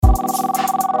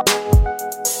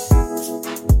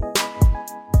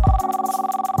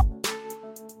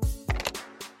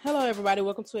everybody.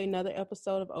 Welcome to another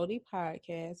episode of OD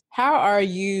Podcast. How are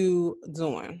you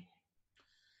doing?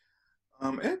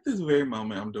 At this very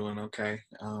moment, I'm doing okay.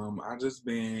 I've just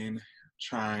been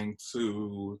trying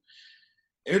to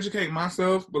educate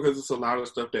myself because it's a lot of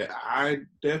stuff that I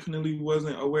definitely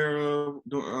wasn't aware of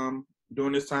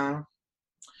during this time.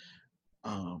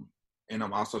 And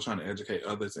I'm also trying to educate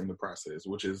others in the process,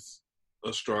 which is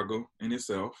a struggle in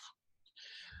itself.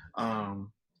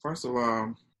 First of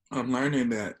all, I'm learning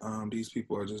that these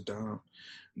people are just dumb.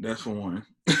 That's for one.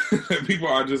 People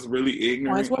are just really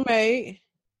ignorant. Points were made.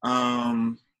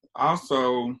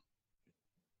 Also,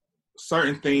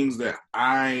 certain things that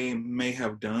I may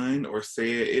have done or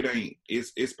said,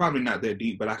 it's probably not that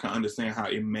deep, but I can understand how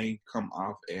it may come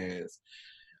off as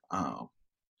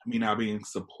me not being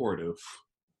supportive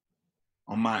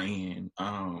on my end,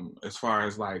 as far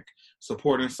as like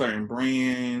supporting certain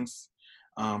brands,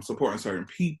 supporting certain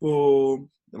people.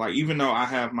 Like, even though I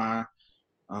have my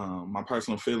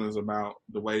personal feelings about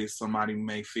the way somebody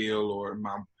may feel or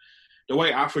the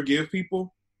way I forgive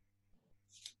people,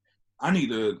 I need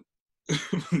to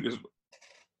just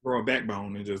grow a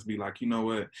backbone and just be like, you know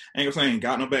what? I ain't gonna say I ain't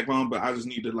got no backbone, but I just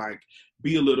need to like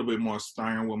be a little bit more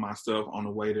stern with myself on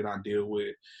the way that I deal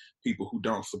with people who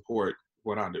don't support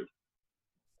what I do,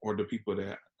 or the people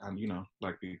that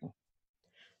black people.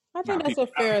 I think that's a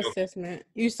fair assessment.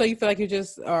 You feel like you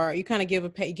just you kind of give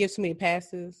too many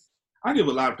passes. I give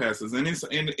a lot of passes, and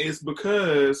it's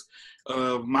because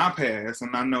of my past,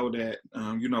 and I know that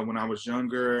when I was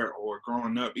younger or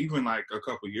growing up, even like a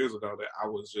couple of years ago, that I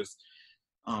was just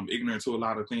ignorant to a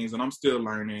lot of things, and I'm still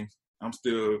learning. I'm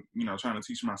still trying to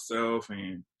teach myself,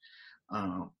 and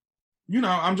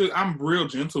I'm real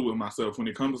gentle with myself when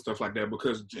it comes to stuff like that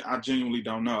because I genuinely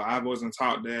don't know. I wasn't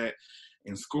taught that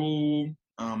in school.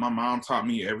 My mom taught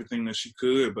me everything that she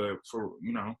could, but for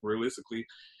realistically,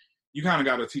 you kind of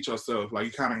got to teach yourself. Like,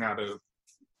 you kind of got to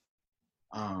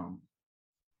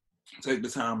take the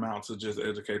time out to just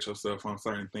educate yourself on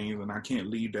certain things, and I can't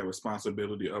leave that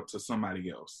responsibility up to somebody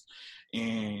else.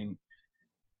 And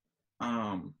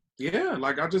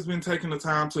like, I've just been taking the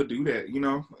time to do that,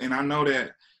 and I know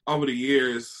that over the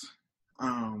years,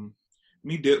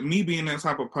 me being that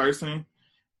type of person,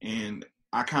 and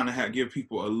I kind of give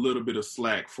people a little bit of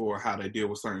slack for how they deal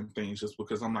with certain things, just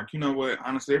because I'm like, you know what?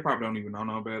 Honestly, they probably don't even know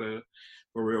no better.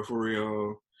 For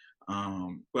real.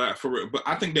 But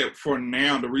I think that for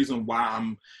now, the reason why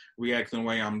I'm reacting the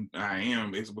way I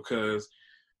am is because,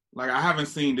 like, I haven't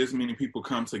seen this many people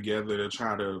come together to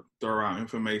try to throw out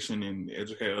information and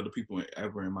educate other people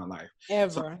ever in my life.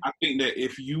 Ever. So I think that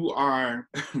if you are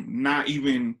not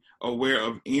even aware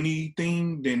of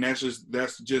anything, then that's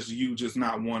just you just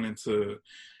not wanting to,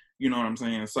 you know what I'm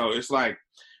saying? So it's like,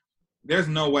 there's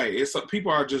no way.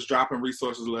 People are just dropping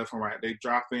resources left and right. They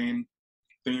drop in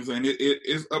things, and it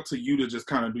is up to you to just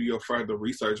kind of do your further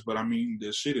research. But I mean,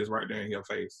 the shit is right there in your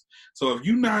face. So if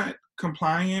you're not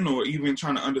complying or even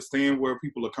trying to understand where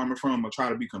people are coming from or try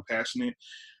to be compassionate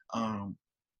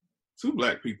to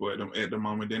black people at the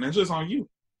moment, then it's just on you.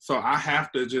 So I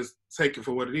have to just take it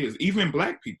for what it is. Even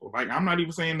black people. Like, I'm not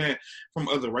even saying that from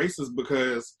other races,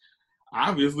 because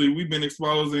obviously we've been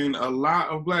exposing a lot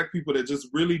of black people that just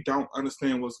really don't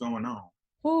understand what's going on.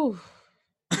 Ooh,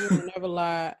 you will never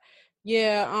lie.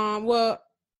 Yeah, well,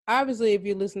 obviously, if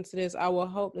you listen to this, I will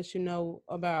hope that you know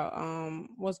about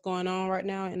what's going on right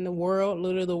now in the world,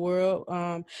 literally the world.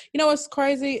 It's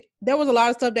crazy. There was a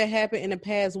lot of stuff that happened in the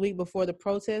past week before the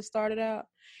protest started out.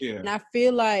 Yeah. And I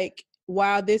feel like,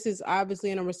 while this is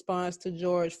obviously in a response to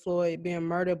George Floyd being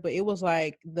murdered, but it was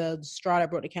like the straw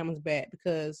that broke the camel's back,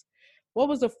 because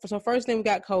so first thing, we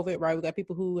got COVID, right? We got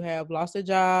people who have lost their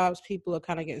jobs. People are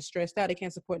kind of getting stressed out. They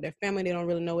can't support their family. They don't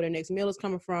really know where their next meal is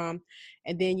coming from.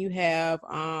 And then you have,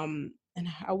 and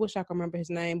I wish I could remember his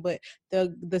name, but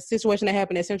the situation that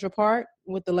happened at Central Park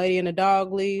with the lady in the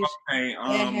dog leash.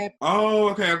 Okay.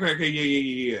 Okay.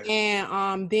 Yeah.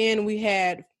 And then we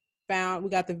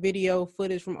got the video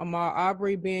footage from Ahmaud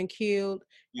Arbery being killed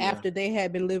after they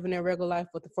had been living their regular life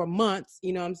for months.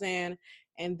 You know what I'm saying?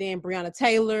 And then Breonna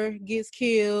Taylor gets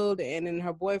killed, and then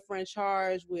her boyfriend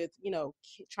charged with,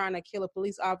 trying to kill a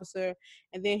police officer.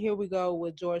 And then here we go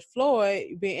with George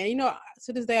Floyd. And,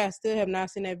 to this day, I still have not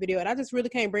seen that video. And I just really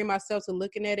can't bring myself to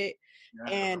looking at it.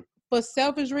 Yeah. And for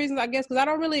selfish reasons, I guess, because I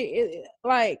don't really,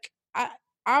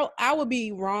 I would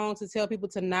be wrong to tell people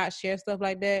to not share stuff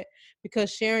like that,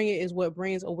 because sharing it is what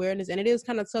brings awareness. And it is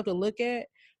kind of tough to look at.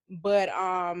 But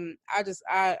I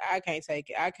can't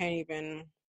take it. I can't even...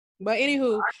 But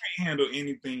anywho, I can't handle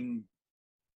anything.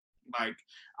 Like,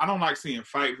 I don't like seeing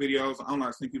fight videos. I don't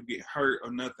like seeing people get hurt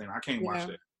or nothing. I can't watch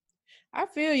that. I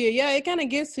feel you. Yeah, it kind of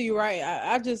gets to you, right?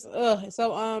 I just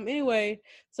so anyway,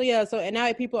 so yeah, so and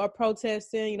now people are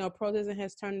protesting, protesting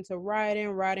has turned into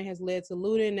rioting has led to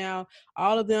looting. Now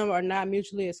all of them are not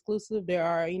mutually exclusive. There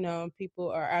are,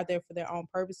 people are out there for their own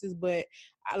purposes, but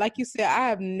like you said, I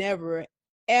have never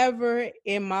ever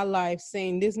in my life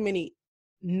seen this many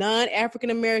non-African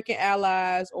American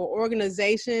allies or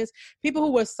organizations, people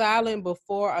who were silent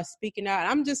before are speaking out.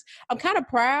 I'm kind of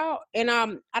proud, and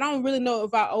I don't really know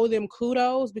if I owe them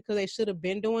kudos because they should have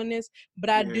been doing this,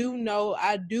 but I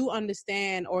do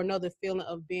understand or know the feeling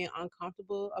of being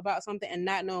uncomfortable about something and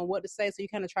not knowing what to say. So you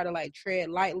kind of try to like tread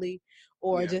lightly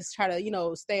or just try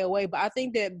to, stay away. But I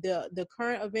think that the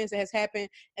current events that has happened,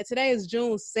 and today is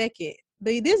June 2nd.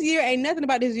 This year ain't nothing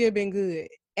about this year been good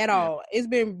at all. It's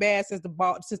been bad since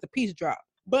the peace dropped.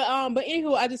 But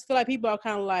anywho, I just feel like people are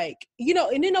kind of like,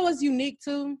 and what's unique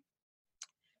too.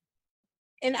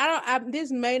 And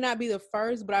this may not be the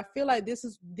first, but I feel like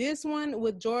this one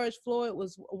with George Floyd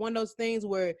was one of those things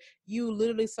where you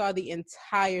literally saw the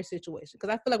entire situation. Because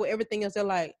I feel like with everything else, they're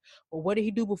like, well, what did he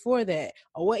do before that?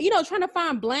 Or what, trying to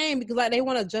find blame because like they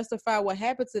want to justify what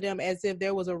happened to them as if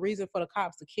there was a reason for the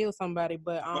cops to kill somebody.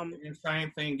 But the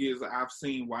same thing is I've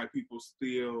seen white people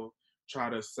still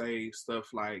try to say stuff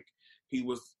like he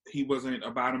wasn't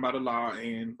abiding by the law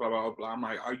and blah blah blah. I'm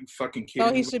like, are you fucking kidding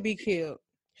me? Oh, he should be killed.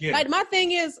 Yeah. Like my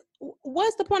thing is,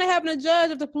 what's the point of having a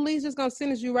judge if the police just gonna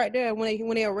sentence you right there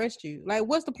when they arrest you? Like,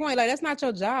 what's the point? Like, that's not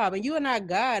your job, and you are not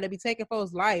God to be taking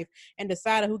folks' life and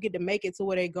deciding who get to make it to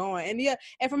where they're going. And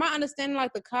and from my understanding,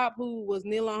 like the cop who was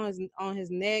kneeling on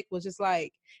his neck was just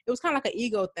like, it was kind of like an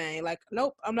ego thing. Like,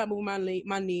 nope, I'm not moving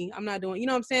my knee. I'm not doing. You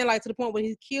know what I'm saying? Like to the point where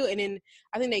he's killed, and then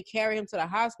I think they carry him to the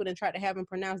hospital and tried to have him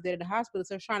pronounced dead at the hospital.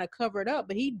 So they're trying to cover it up,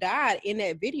 but he died in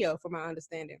that video, from my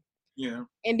understanding. Yeah.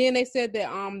 And then they said that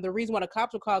the reason why the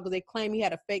cops were called because they claimed he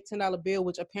had a fake $10 bill,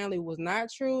 which apparently was not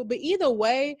true. But either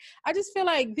way, I just feel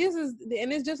like this is,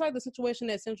 and it's just like the situation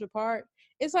at Central Park.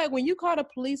 It's like when you call the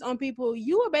police on people,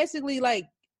 you are basically like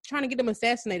trying to get them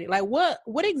assassinated. Like what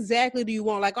exactly do you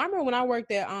want? Like I remember when I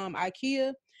worked at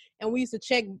IKEA. And we used to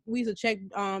check,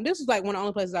 this was like one of the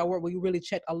only places I worked where you really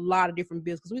checked a lot of different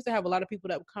bills. Because we used to have a lot of people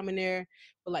that would come in there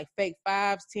with like fake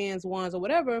 5s, 10s, 1s, or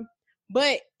whatever.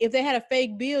 But if they had a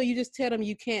fake bill, you just tell them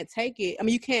you can't take it. I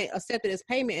mean, you can't accept it as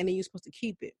payment, and then you're supposed to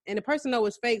keep it. And the person knows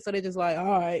it's fake, so they're just like,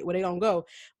 all right, well, they don't go.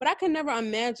 But I can never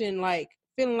imagine, like,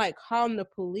 feeling like calling the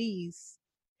police.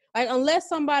 Like, unless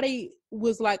somebody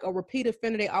was, like, a repeat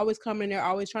offender, they always come in there,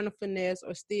 always trying to finesse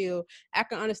or steal. I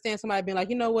can understand somebody being like,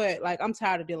 you know what? Like, I'm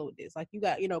tired of dealing with this. Like, you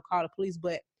got, call the police.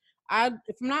 But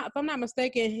if I'm not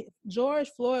mistaken, George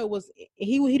Floyd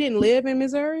he didn't live in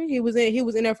Missouri. He was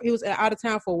out of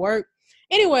town for work.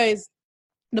 Anyways,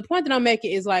 the point that I'm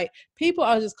making is like people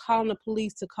are just calling the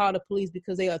police to call the police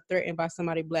because they are threatened by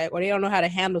somebody black or they don't know how to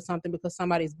handle something because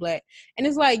somebody's black. And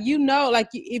it's like, like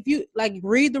if you like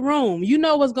read the room, you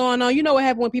know what's going on. You know what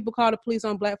happened when people call the police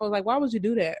on black folks. Like, why would you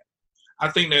do that? I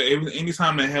think that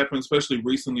anytime that happens, especially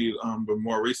recently, the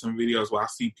more recent videos where I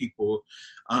see people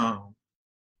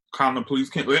calling the police.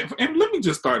 And let me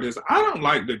just start this. I don't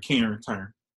like the Karen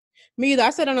term. Me either.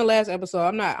 I said on the last episode,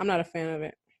 I'm not a fan of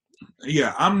it.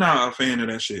 Yeah, I'm not a fan of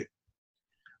that shit.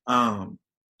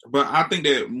 But I think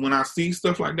that when I see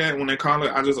stuff like that, when they call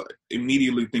it, I just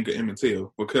immediately think of Emmett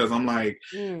Till because I'm like,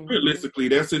 realistically,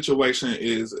 that situation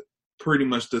is pretty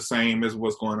much the same as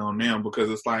what's going on now because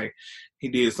it's like he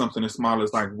did something as small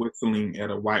as like whistling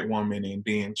at a white woman and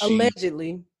then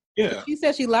allegedly. Yeah. She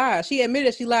said she lied. She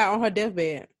admitted she lied on her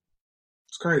deathbed.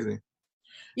 It's crazy.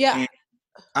 Yeah. And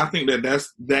I think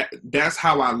that's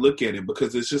how I look at it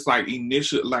because it's just like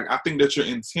I think that you're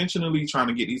intentionally trying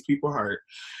to get these people hurt.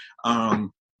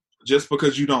 Just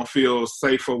because you don't feel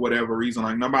safe for whatever reason,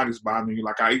 like nobody's bothering you.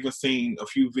 Like I even seen a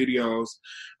few videos,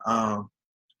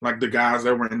 like the guys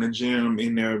that were in the gym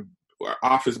in their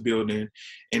office building,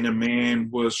 and the man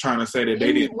was trying to say that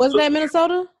they didn't. Was that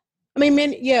Minnesota? I mean,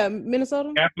 Minnesota.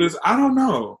 Minneapolis. I don't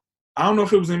know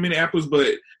if it was in Minneapolis,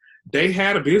 but they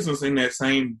had a business in that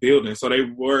same building, so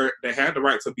they had the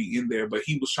right to be in there. But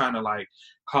he was trying to like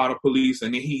call the police,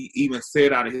 and then he even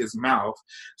said out of his mouth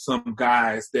some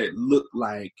guys that looked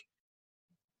like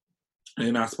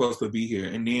they're not supposed to be here.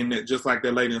 And then just like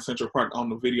that lady in Central Park on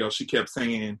the video, she kept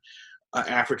saying, "An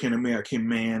African American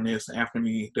man is after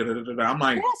me." Da, da, da, da. I'm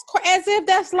like, that's as if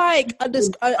that's like an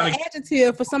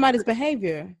adjective for somebody's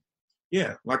behavior.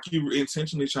 Yeah, like you were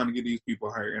intentionally trying to get these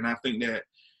people hurt, and I think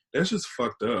that's just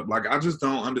fucked up. Like I just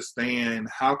don't understand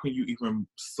how can you even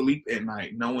sleep at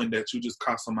night knowing that you just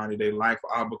cost somebody their life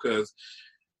all because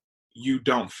you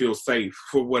don't feel safe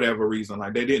for whatever reason.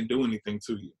 Like they didn't do anything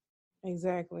to you.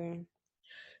 Exactly.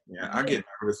 Yeah, I get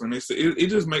nervous when it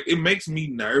just makes me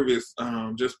nervous.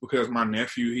 Just because my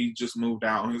nephew, he just moved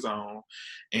out on his own,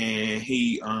 and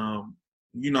he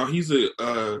he's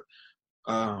a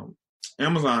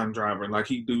Amazon driver. Like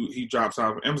he drops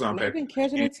off Amazon They've packages. been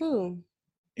catching it too.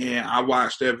 And I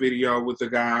watched that video with the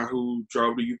guy who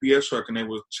drove the UPS truck, and they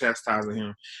was chastising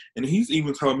him. And he's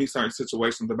even told me certain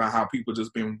situations about how people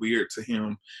just been weird to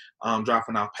him,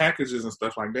 dropping off packages and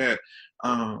stuff like that,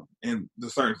 and the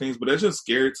certain things. But that's just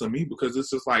scary to me because it's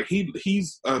just like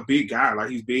he's a big guy, like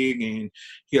he's big and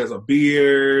he has a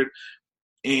beard.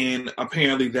 And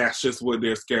apparently that's just what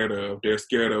they're scared of. They're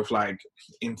scared of like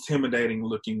intimidating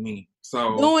looking me.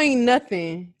 So doing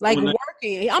nothing, like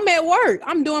working. I'm at work.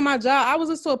 I'm doing my job. I was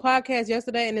listening to a podcast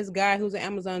yesterday, and this guy who's an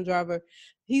Amazon driver,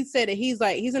 he said that he's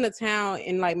in a town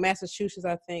in like Massachusetts,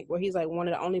 I think, where he's like one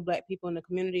of the only Black people in the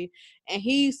community. And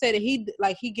he said that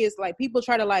he gets like people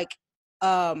try to like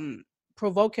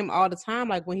provoke him all the time,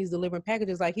 like when he's delivering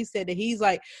packages. Like he said that he's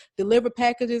like deliver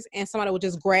packages and somebody would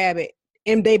just grab it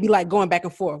and they be like going back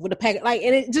and forth with the packet, like,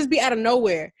 and it just be out of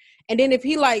nowhere. And then if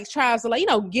he like tries to like,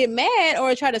 get mad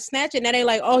or try to snatch it, and they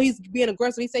like, oh, he's being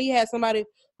aggressive. He said he had somebody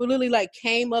who literally like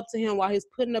came up to him while he's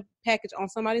putting a package on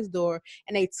somebody's door,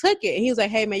 and they took it. And he was like,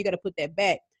 hey man, you got to put that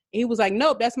back. And he was like,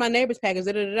 nope, that's my neighbor's package.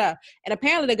 Da, da, da, da. And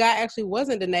apparently the guy actually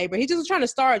wasn't the neighbor. He just was trying to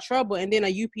start trouble. And then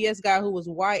a UPS guy who was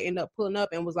white ended up pulling up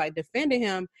and was like defending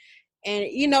him. And,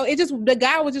 the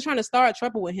guy was just trying to start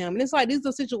trouble with him. And it's like, these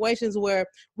are situations where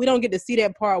we don't get to see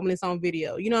that part when it's on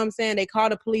video. You know what I'm saying? They call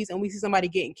the police and we see somebody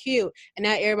getting killed. And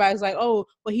now everybody's like, oh,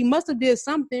 well, he must have did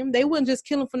something. They wouldn't just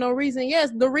kill him for no reason. Yes,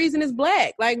 the reason is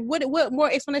Black. Like, what more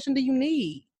explanation do you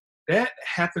need? That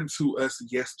happened to us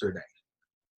yesterday.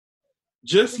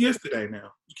 Just yesterday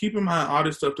now. Keep in mind all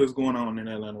this stuff that's going on in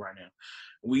Atlanta right now.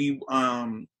 We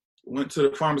went to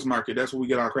the farmer's market. That's where we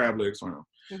get our crab legs from.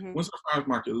 Mm-hmm. Went to the farmer's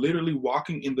market, literally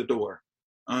walking in the door.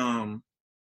 I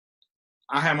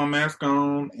had my mask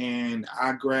on and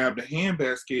I grabbed a hand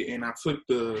basket and I took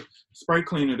the spray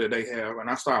cleaner that they have and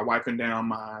I started wiping down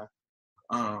my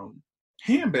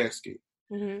hand basket.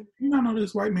 Mm-hmm. I know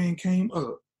this white man came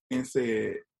up and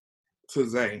said to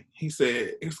Zay, he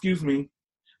said, excuse me,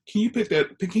 can you pick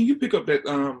up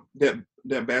that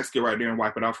basket right there and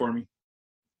wipe it out for me?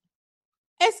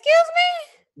 Excuse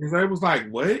me? And Zay was like,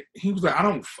 what? He was like, I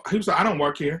don't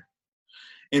work here.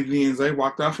 And then Zay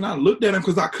walked off and I looked at him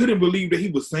because I couldn't believe that he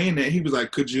was saying that. He was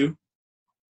like, could you?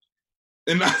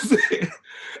 And I said,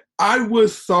 I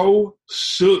was so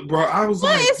shook, bro. I was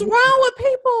what like, is wrong with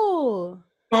people?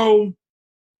 So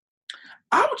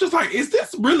I was just like, is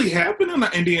this really happening?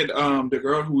 And then the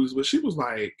girl who was with, she was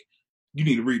like, you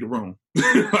need to read the room.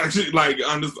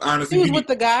 Honestly. She was with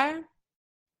the guy?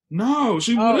 No,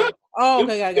 she was. Oh,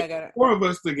 okay, got it. 4 of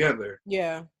us together.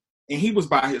 Yeah. And he was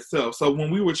by himself. So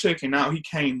when we were checking out, he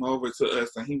came over to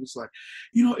us and he was like,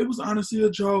 it was honestly a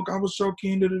joke. I was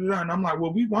joking. Da, da, da. And I'm like,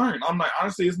 well, we weren't. I'm like,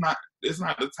 honestly, it's not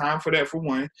the time for that, for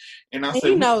one. And I said,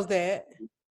 he knows that.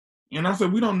 And I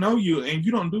said, we don't know you and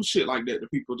you don't do shit like that to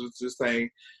people to just say,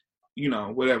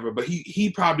 whatever. But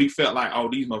he probably felt like, oh,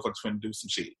 these motherfuckers finna do some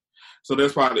shit. So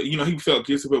that's probably, he felt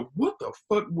guilty. But what the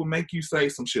fuck would make you say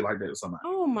some shit like that to somebody?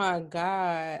 Oh my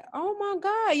God.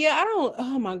 Yeah,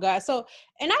 oh my God. So,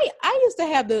 and I used to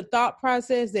have the thought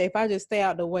process that if I just stay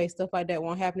out the way, stuff like that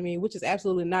won't happen to me, which is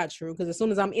absolutely not true. Because as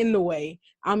soon as I'm in the way,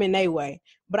 I'm in their way.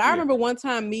 But I remember one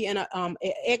time me and an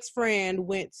ex-friend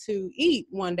went to eat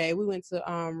one day. We went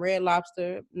to Red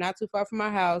Lobster, not too far from my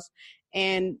house.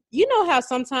 And you know how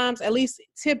sometimes, at least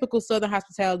typical Southern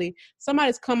hospitality,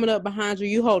 somebody's coming up behind you,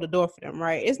 you hold the door for them,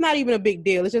 right? It's not even a big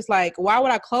deal. It's just like, why would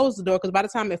I close the door? Because by the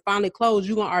time it finally closed,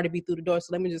 you're going to already be through the door. So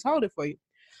let me just hold it for you.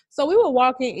 So we were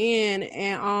walking in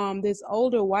and this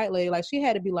older white lady, like she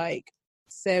had to be like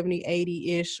 70,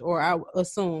 80-ish, or I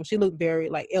assume she looked very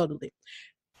like elderly.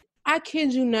 I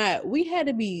kid you not, we had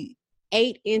to be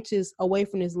 8 inches away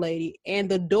from this lady, and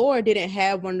the door didn't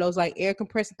have one of those like air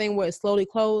compressor thing where it slowly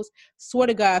closed. Swear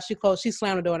to God, she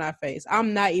slammed the door in our face.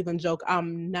 I'm not even joking.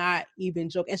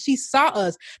 And she saw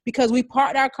us because we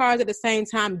parked our cars at the same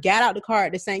time, got out the car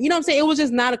at the same, you know what I'm saying? It was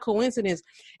just not a coincidence.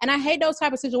 And I hate those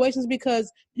type of situations because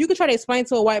you could try to explain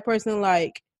to a white person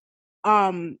like,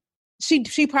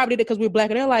 she probably did it because we're Black,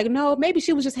 and they're like, no, maybe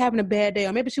she was just having a bad day,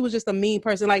 or maybe she was just a mean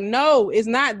person. Like, no, it's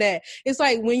not that. It's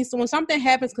like when something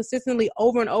happens consistently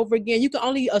over and over again, you can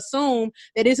only assume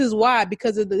that this is why,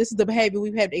 because this is the behavior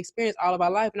we've had to experience all of our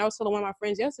life. And I was telling one of my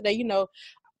friends yesterday,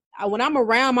 when I'm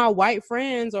around my white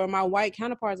friends or my white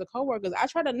counterparts or coworkers, I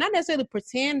try to not necessarily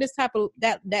pretend this type of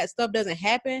that stuff doesn't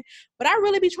happen, but I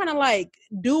really be trying to like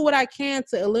do what I can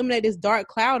to eliminate this dark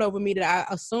cloud over me that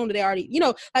I assume that they already,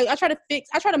 like I try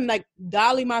to like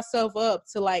dolly myself up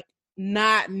to like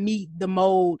not meet the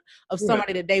mold of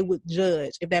somebody that they would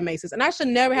judge, if that makes sense. And I should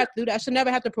never have to do that. I should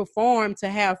never have to perform to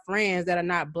have friends that are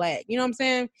not black. You know what I'm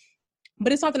saying?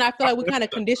 But it's something I feel like we're kind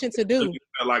of conditioned to do.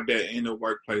 Like that in the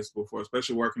workplace before,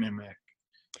 especially working in Mac.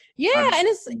 Yeah, and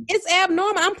it's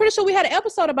abnormal. I'm pretty sure we had an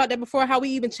episode about that before, how we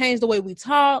even changed the way we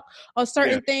talk or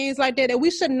certain things like that we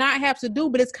should not have to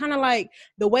do. But it's kind of like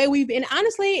the way and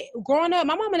honestly, growing up,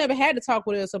 my mama never had to talk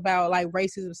with us about like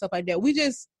racism and stuff like that.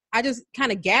 I just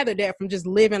kind of gathered that from just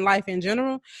living life in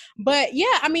general. But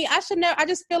yeah, I mean, I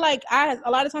just feel like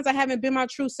a lot of times I haven't been my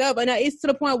true self. And it's to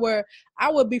the point where I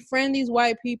would befriend these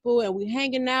white people and we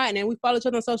hanging out and then we follow each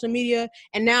other on social media.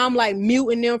 And now I'm like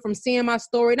muting them from seeing my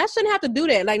story. And I shouldn't have to do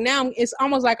that. Like now it's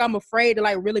almost like I'm afraid to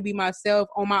like really be myself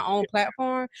on my own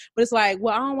platform. But it's like,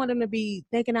 well, I don't want them to be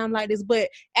thinking I'm like this. But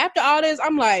after all this,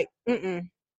 I'm like,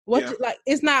 like,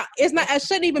 it's not, I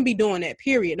shouldn't even be doing that,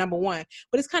 period, number one.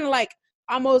 But it's kind of like,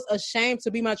 almost ashamed to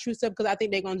be my true self because I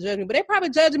think they're gonna judge me, but they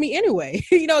probably judging me anyway.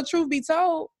 Truth be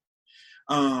told.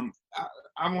 I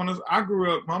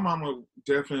grew up. My mama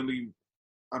definitely,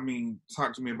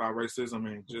 talked to me about racism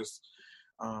and just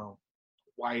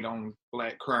white on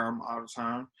black crime all the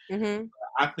time. Mm-hmm.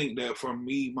 I think that for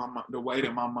me, the way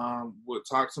that my mom would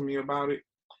talk to me about it,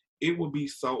 it would be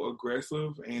so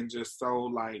aggressive and just so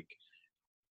like.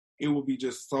 It would be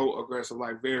just so aggressive,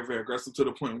 like very, very aggressive to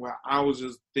the point where I would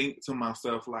just think to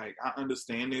myself, like, I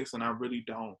understand this and I really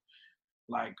don't.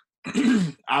 Like,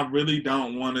 I really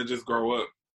don't want to just grow up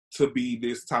to be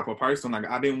this type of person. Like,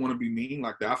 I didn't want to be mean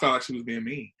like that. I felt like she was being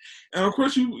mean. And of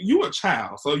course, you a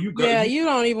child, so you go. Yeah, you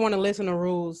don't even want to listen to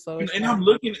rules. So and I'm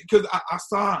looking, because I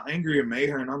saw how angry it made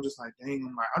her, and I'm just like, dang,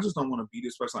 I'm like, I just don't want to be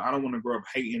this person. I don't want to grow up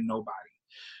hating nobody.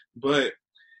 But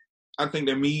I think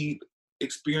that me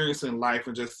experiencing life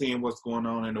and just seeing what's going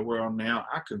on in the world now,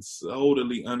 I can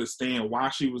totally understand why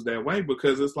she was that way,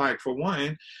 because it's like, for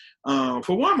one,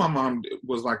 my mom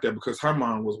was like that because her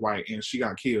mom was white and she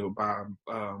got killed by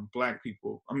white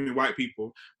people,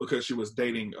 because she was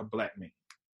dating a black man.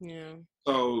 Yeah.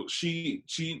 So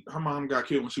her mom got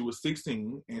killed when she was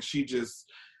 16, and she just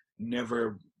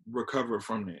never recovered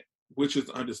from that, which is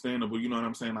understandable. You know what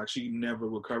I'm saying? Like, she never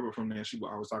recovered from that. She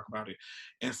would always talk about it.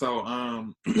 And so,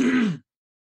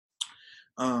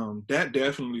 that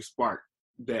definitely sparked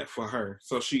that for her.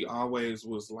 So she always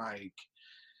was like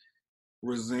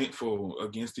resentful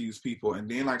against these people. And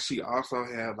then like she also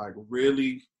had like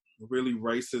really, really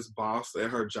racist boss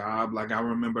at her job. Like I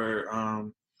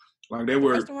remember like they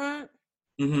were restaurant.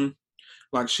 Mm-hmm.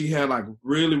 Like she had like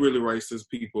really, really racist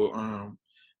people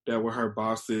that were her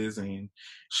bosses, and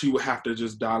she would have to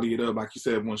just dolly it up. Like you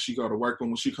said, when she go to work, and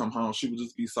when she come home, she would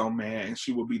just be so mad and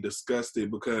she would be disgusted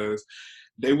because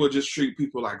they would just treat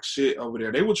people like shit over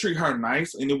there. They would treat her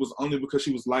nice, and it was only because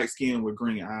she was light-skinned with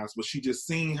green eyes, but she just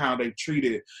seen how they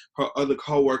treated her other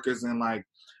coworkers and like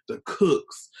the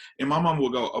cooks. And my mom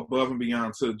would go above and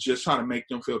beyond to just try to make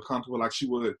them feel comfortable. Like she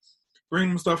would bring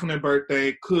them stuff on their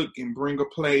birthday, cook and bring a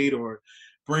plate, or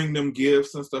bring them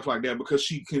gifts and stuff like that, because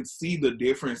she can see the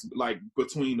difference like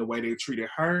between the way they treated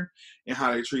her and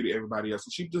how they treated everybody else.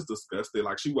 And she just discussed it.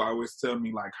 Like she would always tell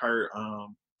me like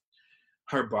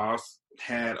her boss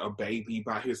had a baby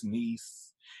by his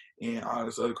niece and all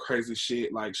this other crazy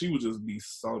shit. Like she would just be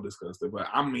so disgusted. But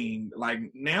I mean, like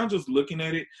now just looking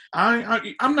at it,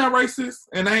 I'm not racist,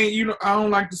 and I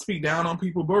don't like to speak down on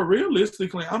people, but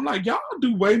realistically, I'm like, y'all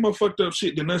do way more fucked up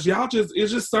shit than us.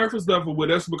 It's just surface level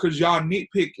with us because y'all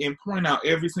nitpick and point out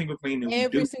every single thing that we do.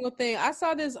 Every single thing. I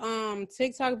saw this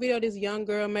TikTok video this young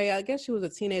girl made. I guess she was a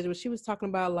teenager, but she was talking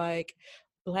about like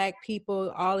Black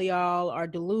people, all of y'all are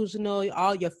delusional.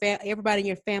 All your everybody in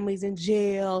your family's in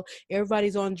jail.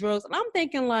 Everybody's on drugs. And I'm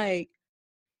thinking like,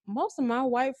 most of my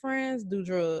white friends do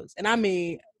drugs, and I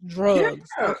mean drugs.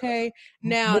 Yeah. Okay,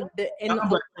 now my black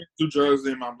friends do drugs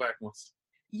than my black ones.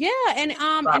 Yeah, and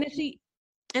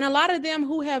and a lot of them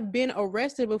who have been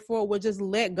arrested before were just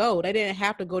let go. They didn't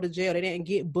have to go to jail. They didn't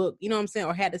get booked, you know what I'm saying,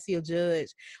 or had to see a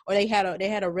judge, or they had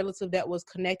a relative that was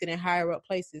connected in higher up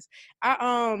places.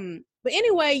 But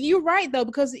anyway, you're right though,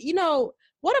 because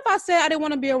What if I said I didn't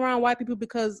want to be around white people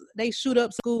because they shoot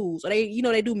up schools, or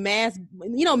they do mass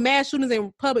shootings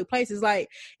in public places? Like,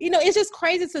 it's just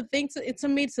crazy to think to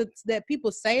me that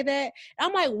people say that.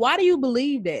 I'm like, why do you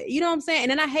believe that? You know what I'm saying?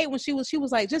 And then I hate when she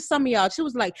was like, just some of y'all. She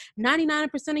was like, 99%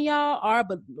 of y'all are,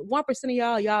 but 1% of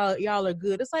y'all are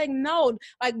good. It's like, no,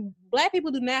 like black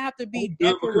people do not have to be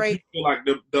decorated. Feel like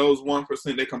those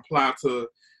 1%, they comply to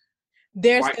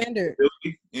their standard.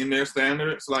 In their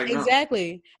standards, like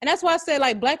exactly. No. And that's why I say,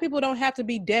 like, black people don't have to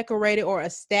be decorated or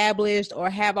established or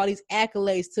have all these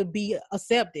accolades to be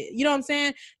accepted. You know what I'm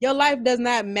saying? Your life does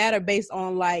not matter based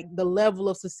on like the level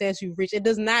of success you've reached. It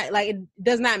does not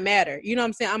matter. You know what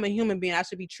I'm saying? I'm a human being. I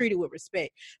should be treated with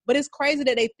respect. But it's crazy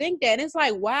that they think that. And it's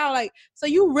like, wow, like, so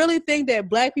you really think that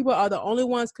black people are the only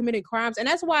ones committing crimes? And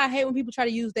that's why I hate when people try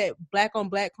to use that black on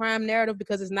black crime narrative,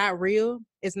 because it's not real.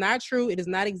 It's not true. It does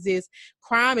not exist.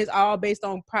 Crime is all based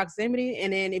on proximity.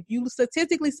 And then if you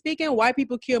statistically speaking, white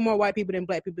people kill more white people than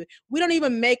black people. We don't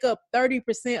even make up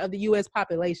 30% of the U.S.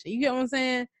 population. You get what I'm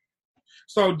saying?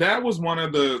 So that was one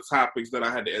of the topics that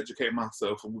I had to educate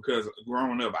myself on, because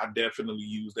growing up, I definitely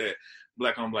used that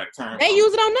black on black term. They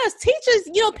use it on us.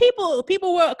 Teachers,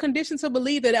 people were conditioned to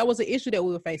believe that was an issue that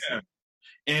we were facing. Yeah.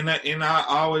 And I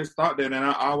always thought that, and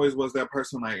I always was that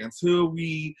person, like, until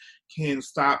we can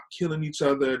stop killing each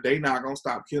other, they not going to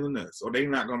stop killing us, or they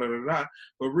not going to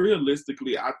But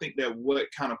realistically, I think that what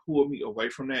kind of pulled me away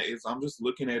from that is I'm just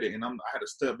looking at it, and I had to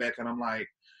step back, and I'm like,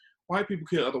 white people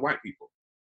kill other white people.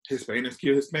 Hispanics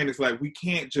kill Hispanics. Like, we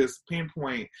can't just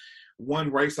pinpoint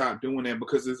one race out doing that,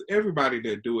 because it's everybody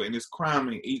that do it, and it's crime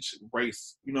in each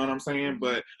race. You know what I'm saying?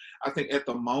 But I think at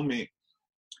the moment,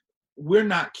 we're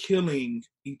not killing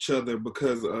each other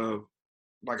because of,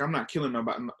 like, I'm not killing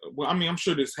nobody. Well, I mean, I'm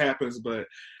sure this happens, but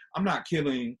I'm not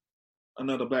killing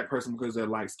another black person because they're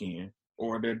light skinned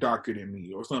or they're darker than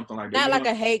me or something like that. Not like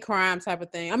a hate crime type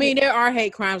of thing. I mean, there are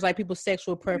hate crimes, like people's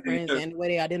sexual preference and the way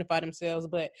they identify themselves,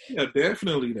 but yeah,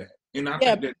 definitely that. And I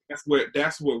think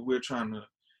that's what we're trying to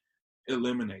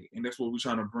eliminate, and that's what we're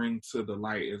trying to bring to the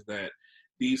light, is that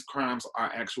these crimes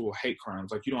are actual hate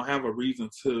crimes. Like, you don't have a reason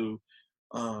to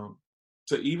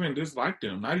even dislike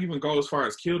them, not even go as far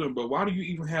as kill them, but why do you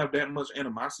even have that much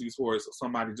animosity towards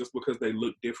somebody just because they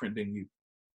look different than you?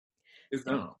 It's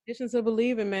dumb. Conditions to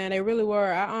believe in, man. They really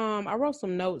were. I wrote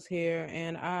some notes here,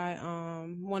 and I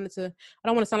don't want to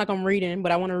sound like I'm reading,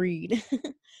 but I want to read.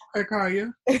 Hey,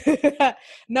 Kaya.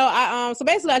 No, so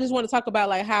basically I just want to talk about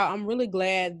like how I'm really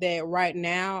glad that right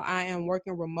now I am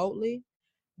working remotely.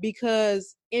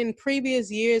 Because in previous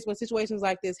years, when situations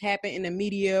like this happen in the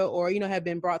media or, have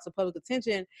been brought to public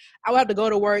attention, I would have to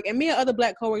go to work, and me and other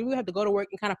black coworkers, we would have to go to work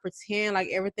and kind of pretend like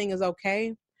everything is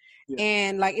okay. Yeah.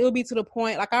 And like, it would be to the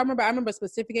point, like, I remember a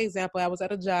specific example. I was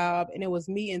at a job, and it was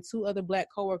me and two other black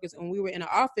coworkers, and we were in an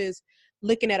office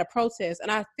looking at a protest.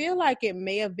 And I feel like it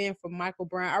may have been for Michael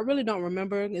Brown. I really don't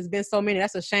remember. It's been so many.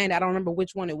 That's a shame that I don't remember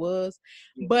which one it was.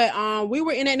 Yeah. But we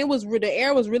were in it, and the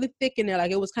air was really thick in there.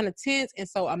 Like, it was kind of tense. And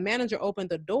so a manager opened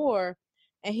the door,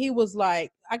 and he was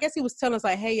like, I guess he was telling us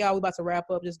like, hey, y'all, we about to wrap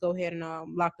up. Just go ahead and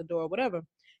lock the door or whatever.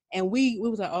 And we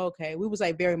was like, oh, okay. We was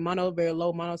like very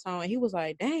low monotone. And he was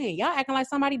like, dang, y'all acting like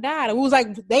somebody died. And we was like,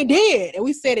 they did. And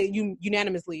we said it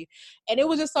unanimously. And it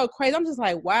was just so crazy. I'm just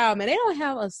like, wow, man, they don't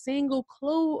have a single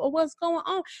clue of what's going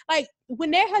on. Like,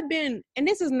 when there had been, and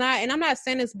this is not, and I'm not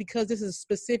saying this because this is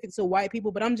specific to white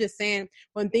people, but I'm just saying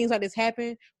when things like this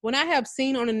happen, when I have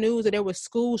seen on the news that there were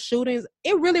school shootings,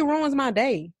 it really ruins my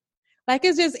day. Like,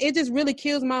 it just really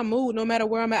kills my mood no matter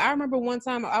where I'm at. I remember one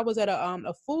time I was at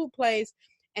a food place,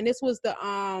 and this was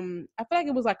I feel like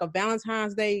it was like a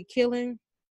Valentine's Day killing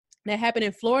that happened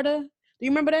in Florida. Do you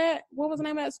remember that? What was the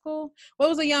name of that school? Well,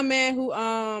 it was a young man who,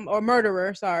 or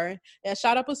murderer, sorry, that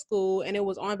shot up a school, and it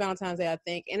was on Valentine's Day, I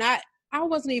think. And I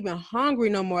wasn't even hungry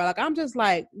no more. Like, I'm just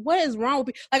like, what is wrong with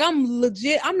me? Like,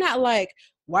 I'm not like,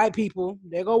 white people,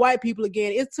 there go white people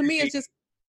again. To me, it's just,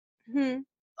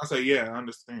 I say, yeah, I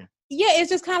understand. Yeah, it's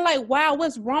just kind of like, wow,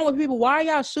 what's wrong with people? Why are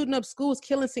y'all shooting up schools,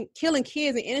 killing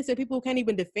kids and innocent people who can't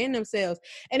even defend themselves?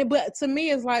 But to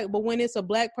me, it's like, but when it's a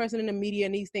black person in the media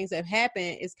and these things have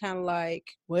happened, it's kind of like,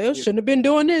 well, shouldn't have been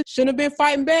doing this. Shouldn't have been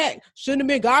fighting back. Shouldn't have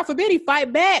been, God forbid, he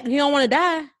fight back. He don't want to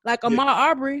die like Ahmaud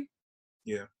Arbery.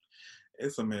 Yeah,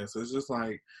 it's a mess. It's just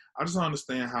like, I just don't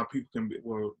understand how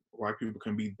white people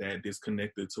can be that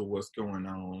disconnected to what's going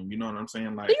on. You know what I'm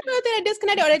saying? Like, do you know that they're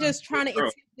disconnected, or they're just trying to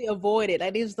intentionally avoid it?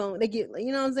 Like, they just don't. They get,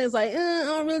 you know what I'm saying? It's like, I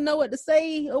don't really know what to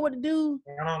say or what to do.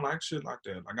 I don't like shit like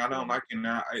that. Like, I don't like it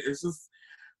now. It's just,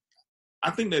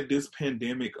 I think that this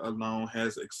pandemic alone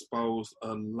has exposed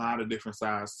a lot of different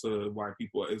sides to white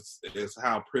people. Is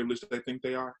how privileged they think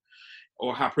they are,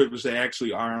 or how privileged they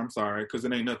actually are. I'm sorry, because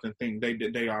it ain't nothing.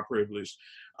 They are privileged.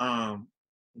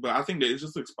 But I think that it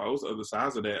just exposed other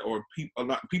sides of that, or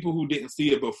people who didn't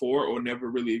see it before or never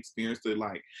really experienced it,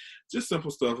 like just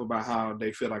simple stuff about how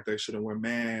they feel like they shouldn't wear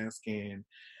masks and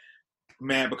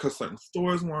mad because certain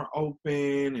stores weren't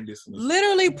open and this.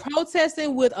 Literally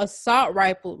protesting with assault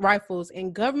rifles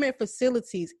in government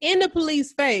facilities in the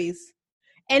police face,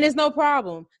 and it's no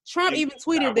problem. Trump even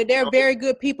tweeted that they're very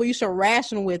good people. You should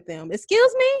ration with them.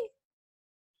 Excuse me?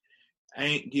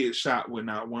 Ain't get shot with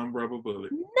not one rubber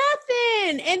bullet.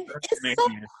 Nothing. And it's so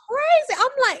crazy. I'm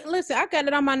like, listen, I got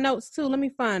it on my notes too. Let me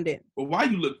find it. But while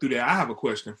you look through that, I have a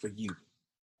question for you.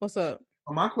 What's up?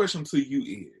 My question to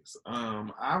you is,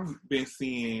 I've been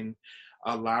seeing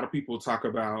a lot of people talk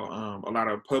about, a lot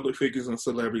of public figures and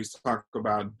celebrities talk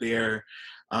about their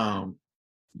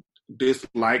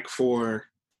dislike for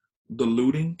the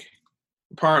looting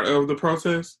part of the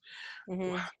protest.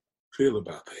 Mm-hmm. How do you feel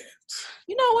about that?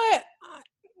 You know what?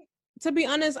 To be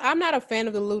honest, I'm not a fan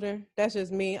of the looting. That's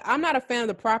just me. I'm not a fan of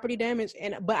the property damage,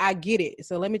 but I get it.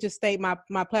 So let me just state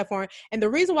my platform. And the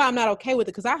reason why I'm not okay with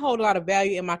it, because I hold a lot of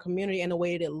value in my community and the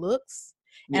way that it looks.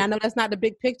 Yeah. And I know that's not the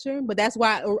big picture, but that's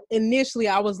why initially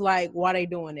I was like, why are they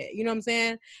doing it? You know what I'm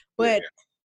saying? But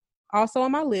also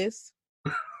on my list,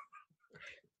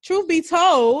 truth be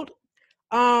told,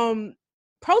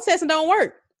 protesting don't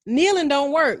work. Kneeling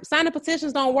don't work. Signing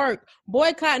petitions don't work.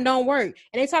 Boycotting don't work.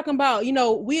 And they talking about,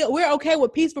 we're okay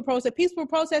with peaceful protest. Peaceful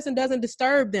protesting doesn't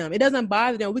disturb them. It doesn't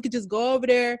bother them. We could just go over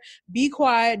there, be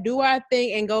quiet, do our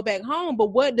thing, and go back home.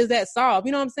 But what does that solve?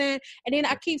 You know what I'm saying? And then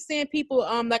I keep seeing people,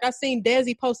 like I seen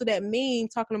Desi posted that meme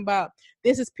talking about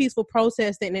this is peaceful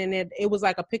protesting, and it was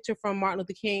like a picture from Martin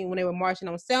Luther King when they were marching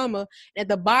on Selma. And at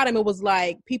the bottom, it was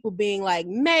like people being like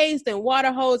maced and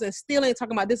water hose and stealing,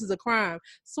 talking about this is a crime.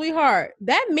 Sweetheart,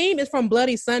 that meme is from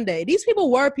Bloody Sunday. These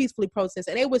people were peacefully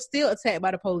protesting, and they were still attacked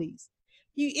by the police.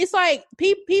 It's like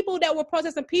people that were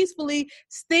protesting peacefully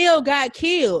still got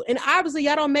killed, and obviously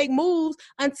y'all don't make moves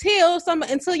until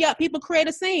y'all people create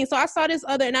a scene. So I saw this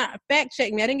and I fact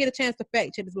checked me. I didn't get a chance to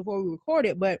fact check this before we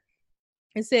recorded, but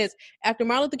it says, after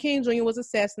Martin Luther King Jr. was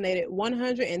assassinated,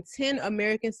 110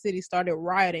 American cities started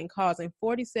rioting, causing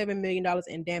 $47 million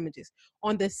in damages.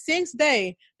 On the 6th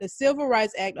day, the Civil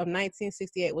Rights Act of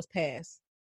 1968 was passed.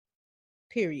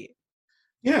 Period.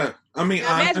 Yeah, I mean,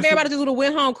 now, imagine everybody just would have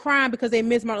went home crying because they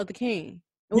missed Martin Luther King.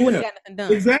 And we wouldn't have got nothing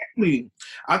done. Exactly.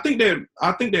 I think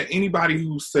that anybody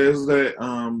who says that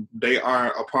they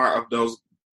are a part of those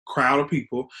crowd of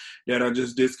people that are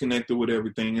just disconnected with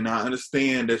everything, and I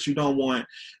understand that you don't want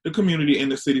the community in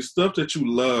the city, stuff that you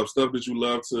love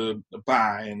to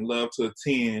buy and love to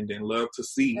attend and love to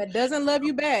see, that doesn't love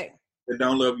you back. That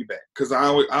don't love you back. Because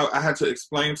I had to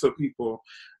explain to people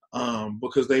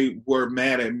because they were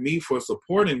mad at me for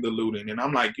supporting the looting, and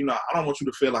I'm like, I don't want you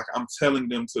to feel like I'm telling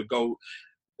them to go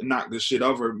knock this shit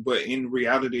over, but in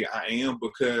reality I am,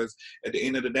 because at the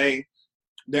end of the day,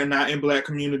 they're not in Black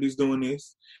communities doing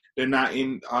this. They're not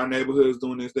in our neighborhoods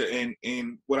doing this.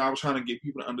 And what I was trying to get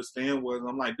people to understand was,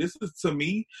 I'm like, this is, to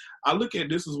me, I look at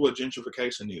this as what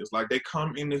gentrification is. Like, they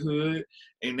come in the hood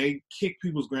and they kick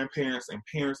people's grandparents and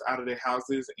parents out of their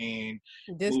houses and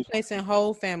displacing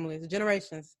whole families,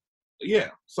 generations.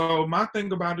 Yeah. So my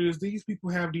thing about it is, these people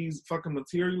have these fucking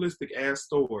materialistic ass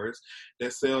stores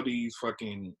that sell these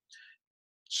fucking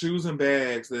shoes and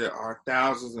bags that are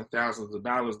thousands and thousands of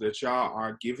dollars that y'all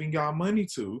are giving y'all money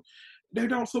to. They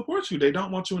don't support you. They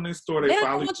don't want you in their store. They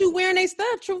don't want you wearing their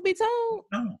stuff, truth be told.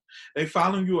 No. They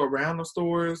following you around the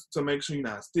stores to make sure you're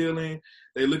not stealing.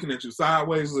 They looking at you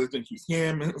sideways. They think you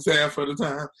scamming half of the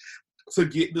time to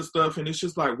get the stuff. And it's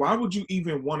just like, why would you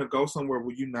even want to go somewhere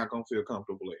where you're not going to feel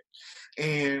comfortable at?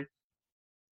 And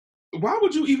why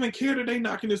would you even care that they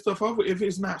knocking this stuff over if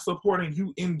it's not supporting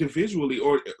you individually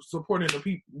or supporting the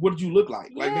people? What do you look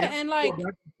like? Yeah, like, and like,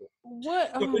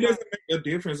 what? So it doesn't make a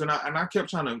difference. And I kept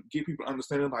trying to get people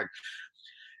understanding, like,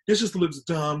 this just looks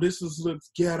dumb. This just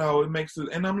looks ghetto. It makes it.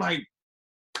 And I'm like,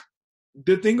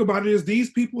 the thing about it is, these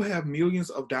people have millions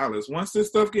of dollars. Once this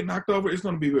stuff get knocked over, it's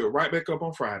going to be right back up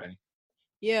on Friday.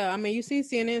 Yeah, I mean, you see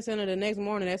CNN Center the next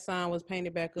morning, that sign was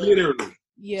painted back up. Literally.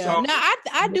 Yeah. So, now,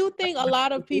 I do think a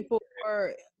lot of people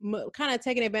are kind of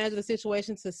taking advantage of the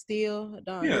situation to steal.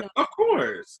 Yeah, of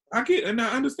course. I get and I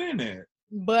understand that.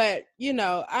 But,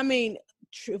 I mean,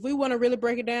 if we want to really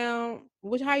break it down,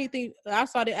 how you think, I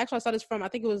saw this from, I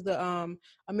think it was the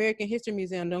American History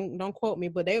Museum. Don't quote me,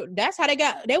 but that's how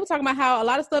they were talking about how a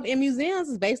lot of stuff in museums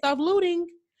is based off looting.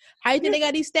 How you think they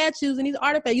got these statues and these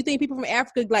artifacts? You think people from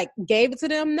Africa gave it to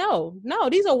them? No,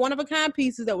 these are one of a kind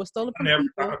pieces that were stolen from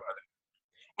people.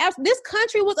 this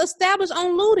country was established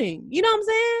on looting. You know what I'm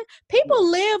saying? People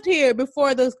lived here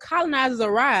before the colonizers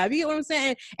arrived. You know what I'm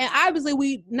saying? And obviously,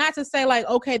 we not to say like,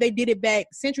 okay, they did it back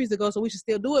centuries ago, so we should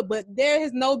still do it. But there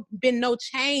has been no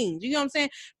change. You know what I'm saying?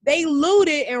 They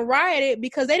looted and rioted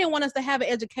because they didn't want us to have an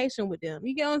education with them.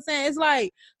 You get what I'm saying? It's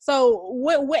like, so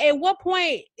what at what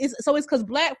point is it's because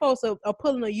black folks are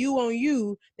pulling a you on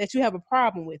you that you have a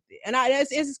problem with it. And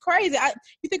it's crazy.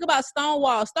 You think about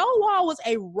Stonewall. Stonewall was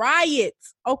a riot,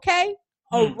 okay?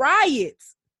 A riot.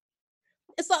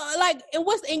 It's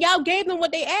and y'all gave them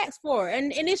what they asked for.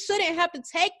 And it shouldn't have to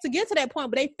take to get to that point,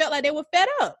 but they felt like they were fed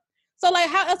up. So like,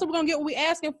 how else are we gonna get what we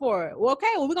asking for? Well, okay,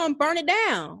 we're gonna burn it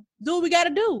down. Do what we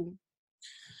gotta do.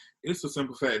 It's a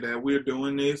simple fact that we're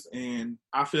doing this, and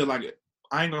I feel like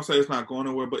I ain't gonna say it's not going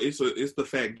nowhere, but it's the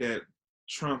fact that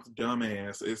Trump's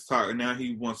dumbass is talking now.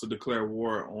 He wants to declare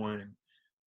war on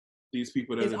these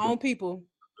people that his own people.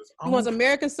 He wants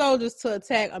American soldiers to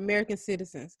attack American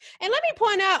citizens. And let me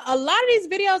point out, a lot of these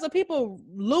videos of people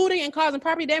looting and causing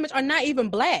property damage are not even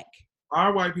black.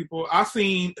 Our white people. I've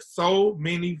seen so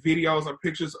many videos and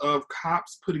pictures of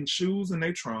cops putting shoes in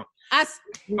their trunk,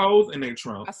 clothes in their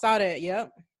trunk. I saw that.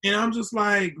 Yep. And I'm just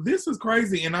like, this is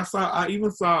crazy. And I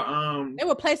even saw they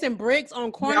were placing bricks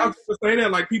on corners. Yeah, I was gonna say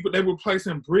that, like they were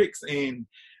placing bricks, and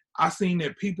I seen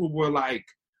that people were like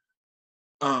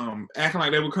acting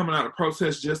like they were coming out to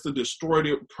protest just to destroy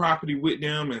their property with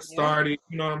them and start it.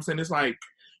 You know what I'm saying? It's like,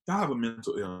 y'all have a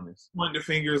mental illness. Pointing the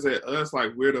fingers at us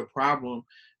like we're the problem.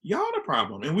 Y'all the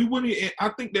problem. And we wouldn't, I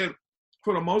think that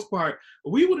for the most part,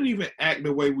 we wouldn't even act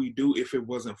the way we do if it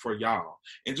wasn't for y'all.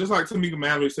 And just like Tamika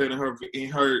Mallory said in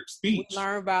her speech, we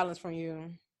learn violence from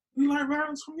you. We learn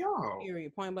violence from y'all.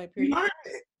 Period. Point blank. Period.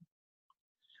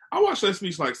 I watched that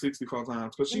speech like 64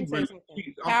 times because she's really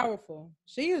powerful.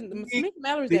 Tamika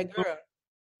Mallory's that girl.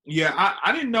 Yeah,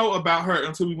 I didn't know about her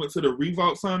until we went to the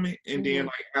Revolt Summit, and then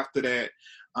like after that,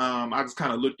 I just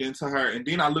kind of looked into her, and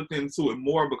then I looked into it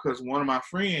more because one of my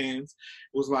friends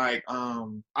was like,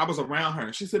 I was around her,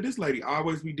 and she said, this lady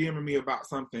always be DMing me about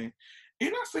something,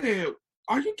 and I said,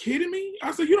 are you kidding me?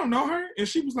 I said, you don't know her? And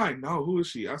she was like, no, who is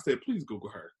she? I said, please Google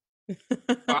her. So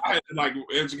I had to like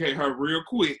educate her real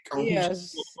quick on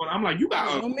who I'm like, you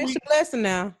got don't miss your blessing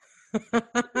now.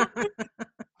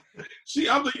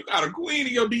 I'm like, you got a queen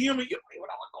in your DM, and you're like,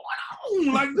 what's going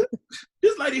on? Like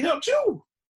this lady helped you.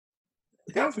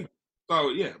 So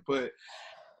yeah, but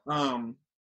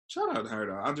shout out to her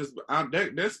though.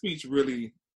 That speech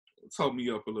really told me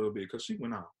up a little bit because she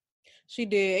went off. She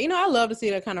did. You know, I love to see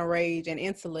that kind of rage and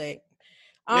intellect.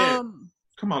 Come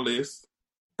on, Liz.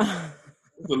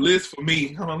 The list for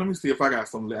me. Hold on, let me see if I got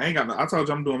some. I ain't got no. I told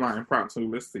you I'm doing my impromptu.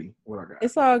 Let's see what I got.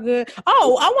 It's all good.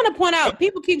 Oh, I want to point out.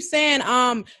 People keep saying,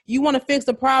 you want to fix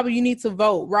the problem, you need to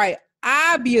vote, right?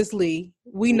 Obviously,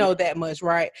 we know that much,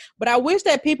 right? But I wish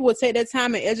that people would take their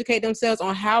time and educate themselves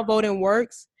on how voting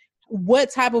works,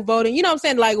 what type of voting. You know what I'm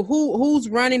saying? Like who's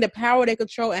running, the power they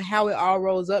control, and how it all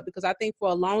rolls up. Because I think for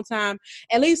a long time,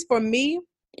 at least for me.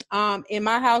 In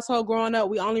my household growing up,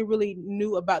 we only really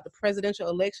knew about the presidential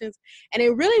elections. And it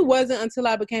really wasn't until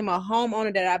I became a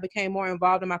homeowner that I became more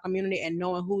involved in my community and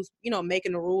knowing who's,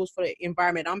 making the rules for the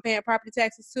environment I'm paying property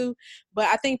taxes to. But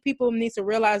I think people need to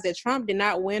realize that Trump did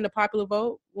not win the popular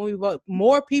vote. When we vote,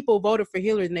 more people voted for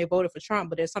Hillary than they voted for Trump.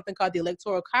 But there's something called the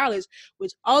Electoral College,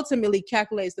 which ultimately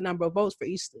calculates the number of votes for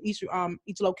each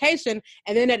location,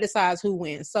 and then that decides who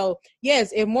wins. So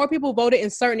yes, if more people voted in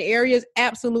certain areas,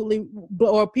 absolutely,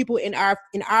 or people in our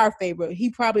favor, he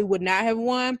probably would not have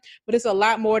won. But it's a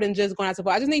lot more than just going out to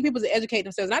vote. I just need people to educate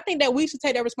themselves, and I think that we should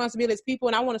take that responsibility as people.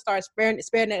 And I want to start sparing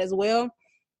that as well.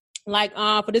 Like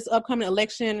for this upcoming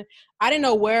election, I didn't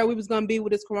know where we was going to be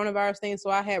with this coronavirus thing, so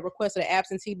I had requested an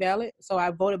absentee ballot. So I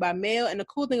voted by mail, and the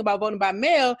cool thing about voting by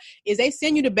mail is they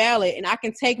send you the ballot, and I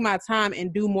can take my time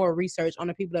and do more research on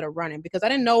the people that are running, because I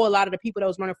didn't know a lot of the people that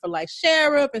was running for like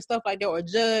sheriff and stuff like that, or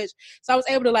judge. So I was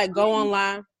able to like go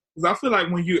online. Because I feel like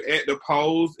when you're at the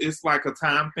polls, it's like a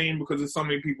time thing because there's so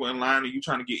many people in line and you're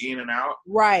trying to get in and out.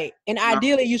 Right. And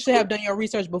ideally, you should have done your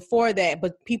research before that,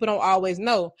 but people don't always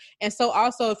know. And so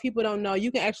also, if people don't know,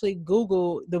 you can actually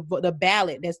Google the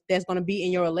ballot that's going to be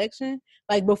in your election,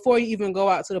 like before you even go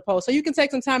out to the polls. So you can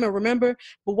take some time and remember.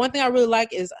 But one thing I really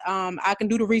like is I can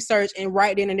do the research and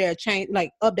right then and there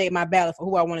update my ballot for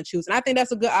who I want to choose. And I think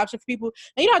that's a good option for people.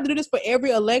 And you don't have to do this for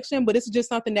every election, but this is just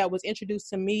something that was introduced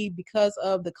to me because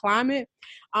of the climate.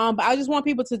 But I just want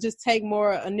people to just take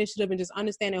more initiative and just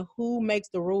understanding who makes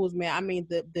the rules, man. I mean,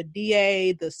 the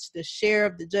DA, the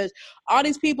sheriff, the judge, all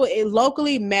these people, it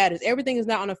locally matters. Everything is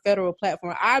not on a federal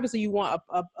platform. Obviously, you want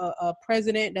a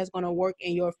president that's going to work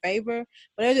in your favor,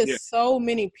 but there's just so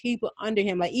many people under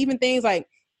him. Like even things like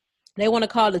They want to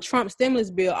call the Trump stimulus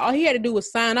bill. All he had to do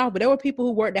was sign off. But there were people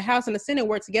who worked, the House and the Senate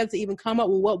worked together to even come up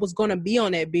with what was going to be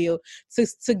on that bill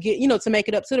to get, to make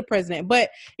it up to the president.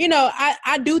 But, I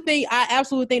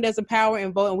absolutely think there's a power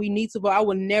in voting. We need to vote. I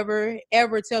will never,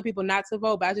 ever tell people not to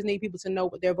vote, but I just need people to know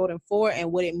what they're voting for and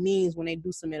what it means when they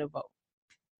do submit a vote.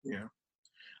 Yeah.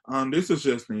 This is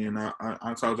just me, and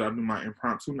I told you I do my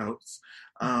impromptu notes.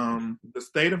 The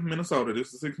state of Minnesota,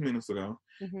 this is 6 minutes ago,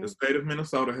 the state of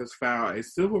Minnesota has filed a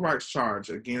civil rights charge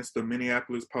against the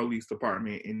Minneapolis Police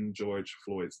Department in George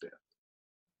Floyd's death.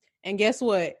 And guess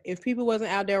what? If people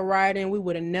wasn't out there rioting, we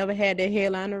would have never had that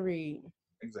headline to read.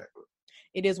 Exactly.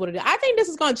 It is what it is. I think this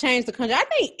is going to change the country. I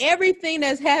think everything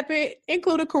that's happened,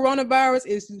 including coronavirus,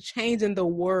 is changing the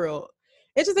world.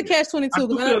 It's just a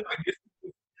catch-22.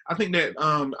 I think that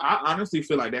I honestly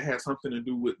feel like that has something to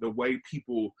do with the way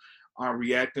people are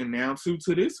reacting now to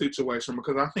this situation,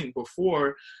 because I think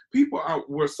before people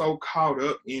were so caught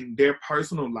up in their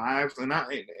personal lives, and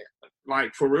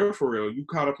like for real, you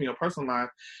caught up in your personal life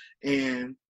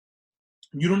and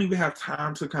you don't even have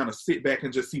time to kind of sit back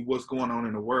and just see what's going on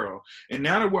in the world. And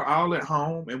now that we're all at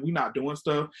home and we're not doing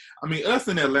stuff, I mean, us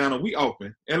in Atlanta, we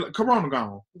open. And Corona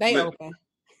gone. They open.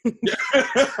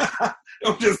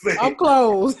 I'm just saying. I'm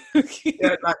closed.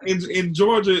 Yeah, like in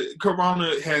Georgia,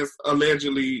 Corona has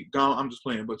allegedly gone. I'm just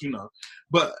playing, but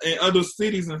But in other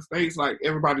cities and states, like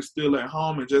everybody's still at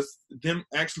home, and just them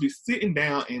actually sitting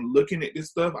down and looking at this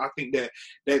stuff, I think that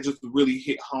just really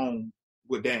hit home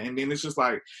with that. And then it's just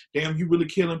like, damn, you really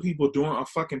killing people during a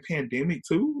fucking pandemic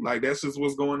too? Like, that's just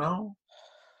what's going on.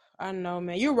 I know,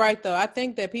 man. You're right, though. I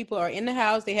think that people are in the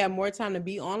house. They have more time to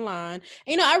be online.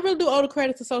 And, I really do owe the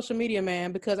credit to social media,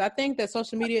 man, because I think that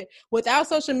without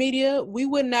social media, we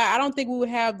would not, I don't think we would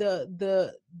have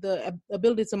the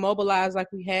ability to mobilize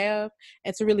like we have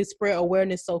and to really spread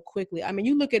awareness so quickly. I mean,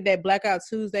 you look at that Blackout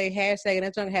Tuesday hashtag, and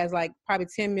that junk has like probably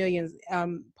 10 million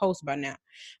posts by now.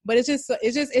 But it's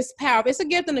powerful. It's a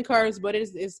gift and a curse, but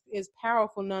it's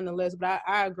powerful nonetheless. But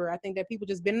I agree. I think that people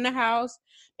just been in the house.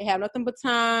 They have nothing but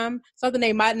time. Something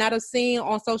they might not have seen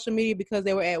on social media because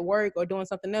they were at work or doing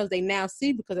something else, they now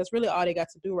see because that's really all they got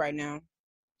to do right now.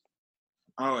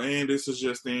 Oh, and this is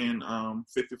just in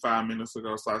 55 minutes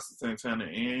ago, Saucy Santana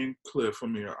and Cliff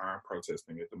Amir are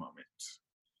protesting at the moment.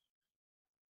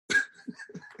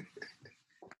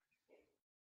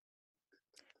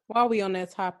 While we on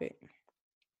that topic.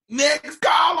 Next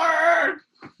caller!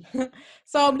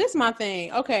 So this is my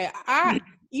thing. Okay, I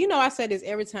say this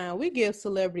every time. We give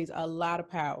celebrities a lot of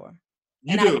power.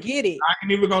 I get it. I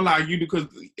ain't even gonna lie, because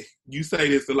you say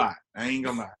this a lot. I ain't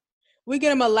gonna lie. We get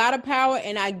them a lot of power,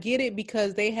 and I get it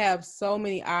because they have so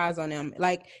many eyes on them.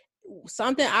 Like,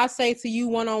 something I say to you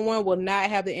one-on-one will not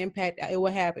have the impact it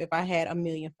would have if I had 1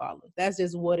 million followers. That's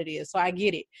just what it is. So I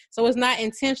get it. So it's not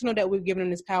intentional that we're giving them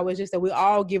this power. It's just that we're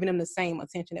all giving them the same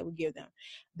attention that we give them.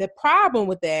 The problem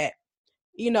with that,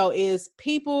 is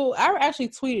people, I actually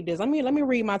tweeted this. Let me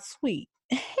read my tweet.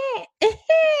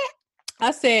 I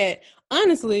said,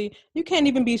 honestly, you can't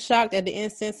even be shocked at the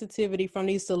insensitivity from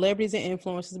these celebrities and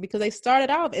influencers because they started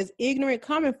off as ignorant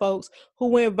common folks who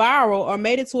went viral or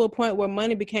made it to a point where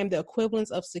money became the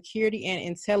equivalence of security and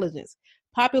intelligence.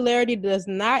 Popularity does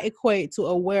not equate to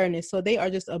awareness, so they are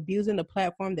just abusing the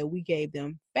platform that we gave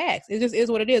them. Facts. It just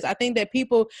is what it is. I think that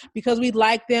people, because we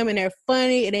like them and they're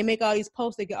funny and they make all these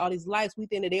posts, they get all these likes, we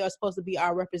think that they are supposed to be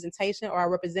our representation or our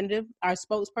representative, our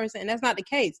spokesperson, and that's not the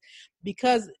case.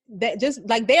 Because that just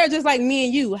like they are just like me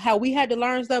and you, how we had to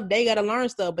learn stuff, they got to learn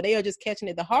stuff, but they are just catching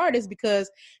it the hardest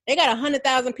because they got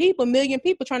 100,000 people, 1 million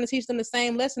people trying to teach them the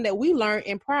same lesson that we learned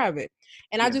in private.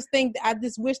 And I just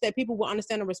wish that people will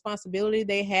understand the responsibility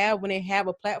they have when they have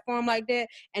a platform like that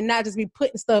and not just be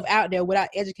putting stuff out there without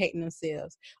educating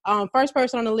themselves. First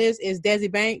person on the list is Desi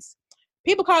Banks.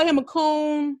 People call him a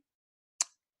coon.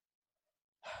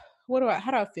 How do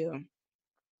I feel?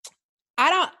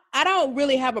 I don't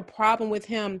really have a problem with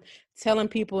him telling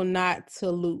people not to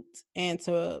loot and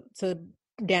to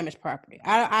damage property.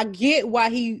 I get why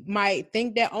he might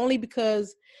think that, only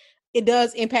because it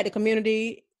does impact the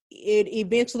community. It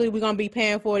eventually we're gonna be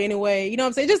paying for it anyway. You know what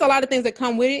I'm saying? Just a lot of things that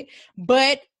come with it.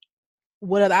 But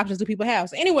what other options do people have?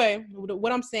 So anyway,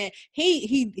 what I'm saying,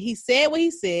 he said what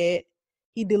he said.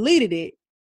 He deleted it.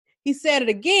 He said it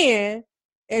again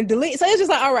and delete. So it's just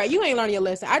like, all right, you ain't learning your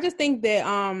lesson. I just think that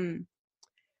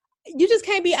you just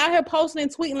can't be out here posting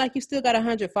and tweeting like you still got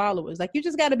 100 followers. Like, you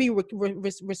just got to be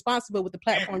responsible with the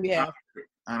platform you have.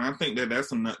 And I think that that's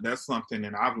something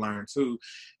that I've learned too,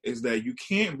 is that you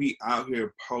can't be out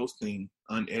here posting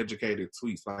uneducated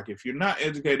tweets. Like, if you're not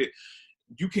educated,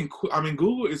 you can. I mean,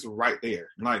 Google is right there,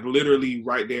 like literally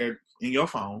right there in your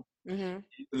phone.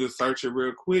 Just search it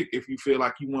real quick if you feel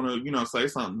like you want to, say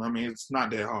something. I mean, it's not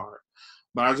that hard.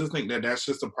 But I just think that that's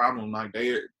just a problem. Like,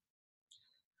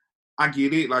 I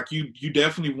get it. Like, you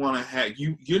definitely want to have,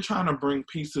 you're trying to bring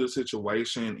peace to the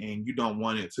situation, and you don't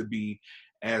want it to be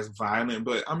as violent.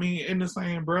 But, I mean, in the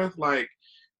same breath, like,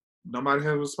 nobody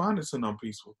has responded to no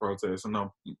peaceful protests and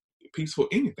no peaceful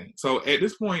anything. So at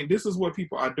this point, this is what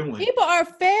people are doing. People are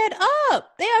fed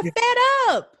up. They are fed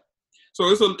up.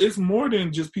 So it's more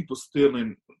than just people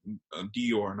stealing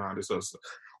Dior and all this other stuff.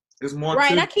 It's more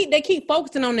right. They keep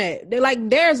focusing on that. They're like,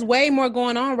 there's way more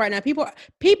going on right now.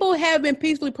 People have been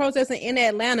peacefully protesting in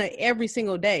Atlanta every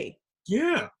single day.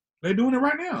 Yeah, they're doing it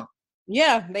right now.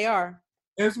 Yeah, they are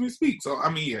as we speak. So I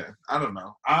mean, yeah, I don't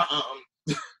know.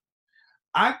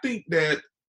 I think that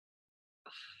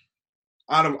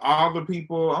out of all the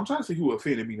people, I'm trying to see who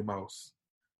offended me the most.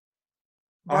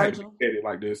 Virgil. I hate it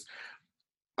like this.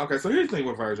 Okay, so here's the thing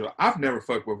with Virgil. I've never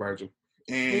fucked with Virgil.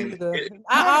 And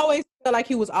I always felt like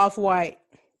he was off-white.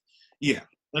 Yeah.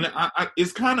 And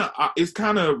it's kind of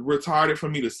retarded for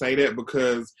me to say that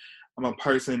because I'm a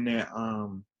person that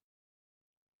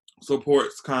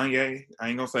supports Kanye. I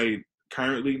ain't gonna say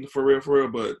currently for real,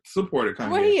 but supported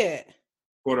Kanye. Where he at?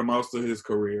 For the most of his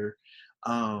career.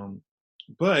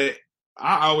 But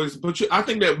I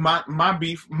think that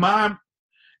my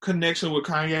connection with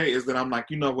Kanye is that I'm like,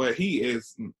 you know what, he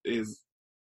is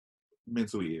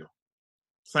mentally ill.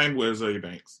 Same with Azealia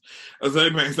Banks.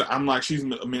 Azealia Banks, I'm like, she's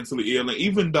mentally ill. And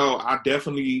even though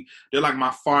they're like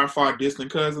my far, far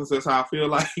distant cousins, that's how I feel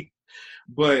like.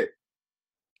 But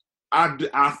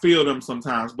I feel them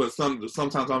sometimes. But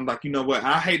sometimes I'm like, you know what,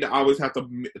 I hate to always have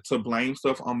to blame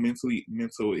stuff on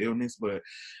mental illness, but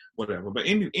whatever. But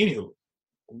anywho,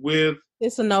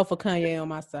 it's a no for Kanye on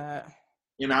my side.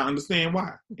 And I understand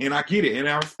why. And I get it. And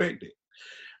I respect it.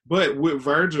 But with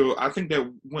Virgil, I think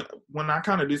that when I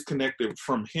kind of disconnected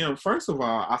from him, first of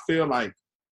all, I feel like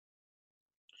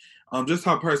just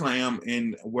how person I am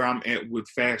and where I'm at with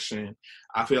fashion,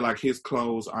 I feel like his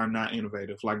clothes are not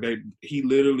innovative. Like he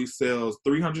literally sells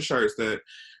 $300 shirts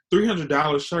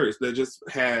that just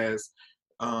has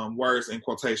words and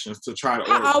quotations to try to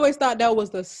order. I always thought that was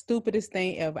the stupidest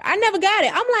thing ever. I never got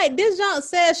it. I'm like, this junk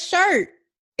says shirt.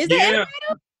 Is that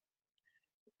innovative?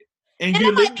 And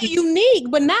it might be unique,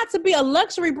 but not to be a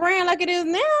luxury brand like it is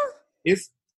now.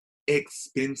 It's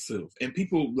expensive, and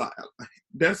people like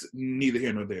that's neither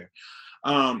here nor there.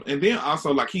 And then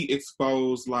also like he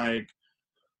exposed like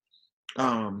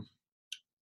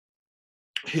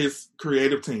his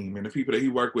creative team and the people that he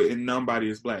worked with, and nobody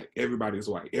is black. Everybody is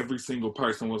white. Every single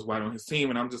person was white on his team,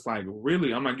 and I'm just like,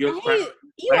 really? I'm like, you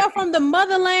are from the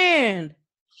motherland.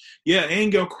 Yeah,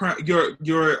 and your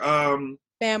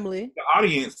family, the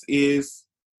audience is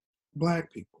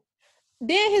black people.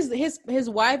 Then his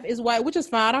wife is white, which is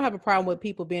fine. I don't have a problem with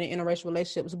people being in interracial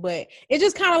relationships, but it's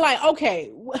just kind of like,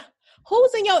 okay,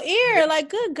 who's in your ear? Like,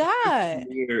 good God.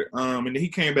 And then he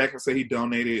came back and said he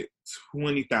donated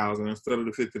 $20,000 instead of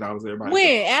the $50 everybody.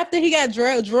 When? After he got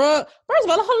drug? First of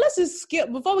all, let's just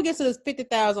skip before we get to this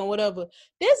 $50,000, whatever.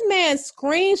 This man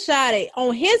screenshotted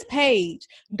on his page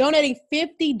donating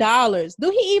 $50. Do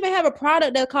he even have a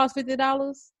product that costs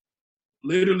 $50?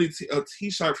 Literally, a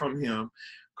T-shirt from him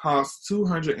costs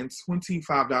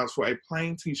 $225 for a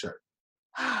plain T-shirt.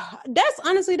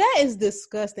 That is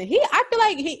disgusting. I feel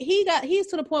like he's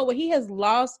to the point where he has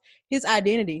lost his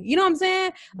identity. You know what I'm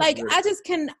saying? Like,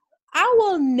 I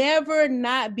will never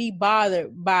not be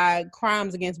bothered by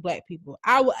crimes against black people.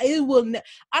 I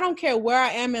don't care where I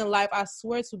am in life. I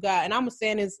swear to God, and I'm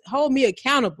saying this, hold me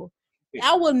accountable.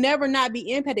 I will never not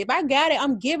be impacted. If I got it,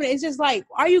 I'm giving it. It's just like,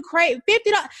 are you crazy? $50?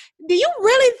 Do you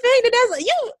really think that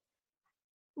you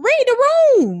read the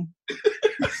room?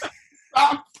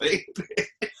 Stop saying that.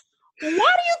 Why do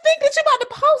you think that you're about to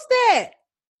post that?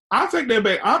 I'll take that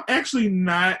back. I'm actually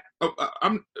not.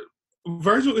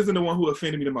 Virgil isn't the one who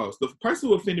offended me the most. The person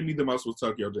who offended me the most was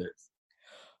Tokyo Jetz.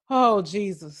 Oh,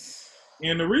 Jesus.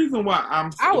 And the reason why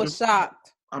I was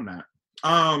shocked. I'm not.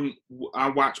 I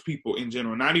watch people in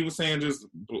general, not even saying just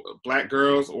black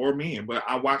girls or men, but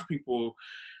I watch people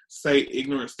say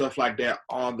ignorant stuff like that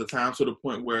all the time, to the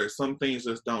point where some things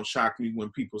just don't shock me when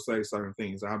people say certain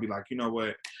things. I'll be like, you know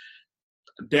what?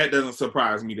 That doesn't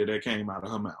surprise me that came out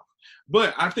of her mouth.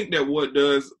 But I think that what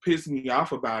does piss me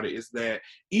off about it is that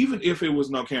even if it was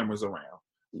no cameras around,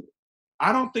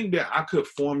 I don't think that I could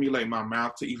formulate my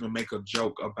mouth to even make a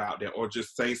joke about that or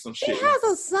just say some shit. He has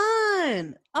a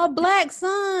son, a black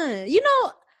son. You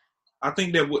know, I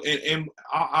think that, and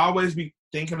I always be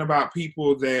thinking about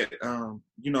people that,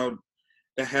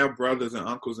 that that have brothers and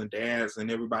uncles and dads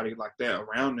and everybody like that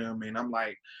around them. And I'm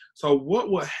like, so what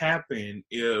would happen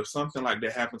if something like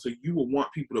that happened? So you would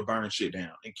want people to burn shit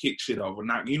down and kick shit over,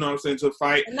 not, you know what I'm saying, to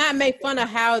fight. And not make fun of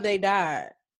how they died.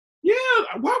 Yeah,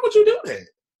 why would you do that?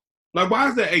 Like, why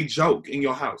is that a joke in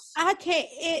your house? I can't,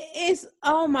 it's,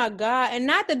 oh my God. And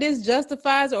not that this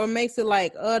justifies it or makes it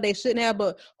like, they shouldn't have,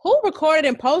 but who recorded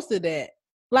and posted that?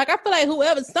 Like, I feel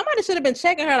like somebody should have been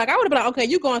checking her. Like, I would have been like, okay,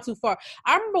 you're going too far.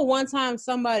 I remember one time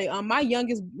somebody, my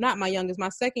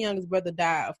second youngest brother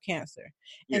died of cancer.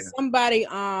 Yeah. And somebody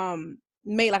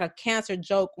made like a cancer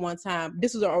joke one time.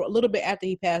 This was a little bit after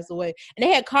he passed away. And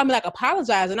they had called me like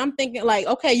apologize. And I'm thinking like,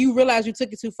 okay, you realize you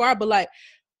took it too far, but like,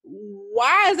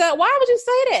 why is that? Why would you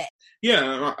say that?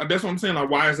 Yeah, that's what I'm saying. Like,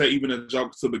 why is that even a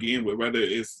joke to begin with, whether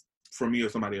it's for me or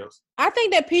somebody else? I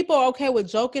think that people are okay with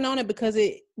joking on it because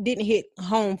it didn't hit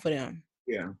home for them.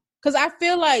 Yeah. Because I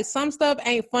feel like some stuff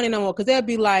ain't funny no more. Because they'll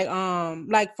be like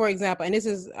for example, and this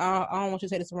is, I don't want you to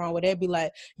say this wrong, but they'll be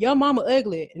like, your mama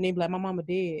ugly. And they'll be like, my mama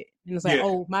dead. And it's like,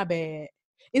 oh, my bad.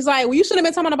 It's like, well, you shouldn't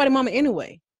have been talking about your mama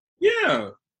anyway. Yeah.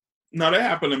 No, that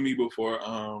happened to me before.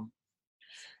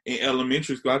 In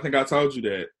elementary school, I think I told you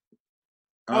that.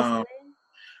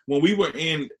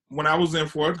 When I was in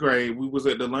 4th grade, we was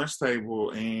at the lunch table,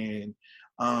 and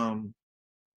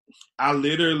I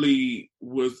literally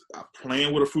was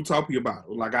playing with a Fruitopia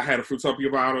bottle. Like, I had a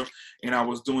Fruitopia bottle, and I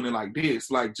was doing it like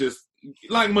this, like just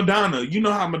like Madonna. You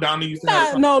know how Madonna used to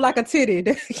have? No, like a titty.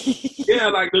 Yeah,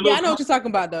 like the. Yeah, I know what you're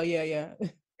talking about, though. Yeah.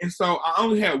 And so I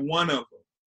only had one of them.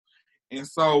 And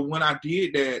so when I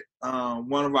did that,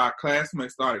 one of our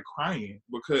classmates started crying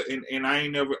because, and I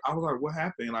was like, what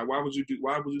happened? Like, why would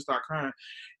you start crying?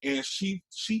 And she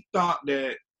thought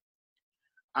that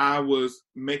I was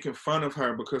making fun of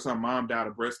her because her mom died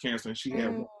of breast cancer and she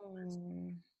had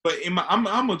one. But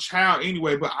I'm a child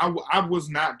anyway, but I was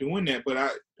not doing that. But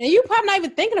and you probably not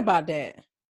even thinking about that.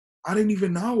 I didn't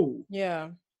even know.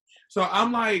 Yeah. So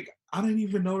I'm like, I didn't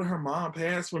even know that her mom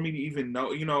passed for me to even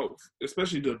know,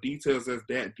 especially the details that's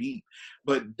that deep.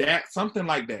 But something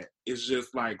like that is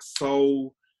just like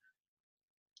so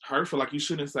hurtful. Like, you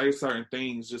shouldn't say certain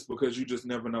things just because you just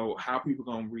never know how people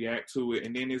gonna react to it.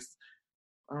 And then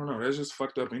I don't know, that's just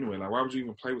fucked up anyway. Like, why would you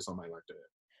even play with somebody like that?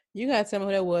 You gotta tell me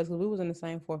who that was, because we was in the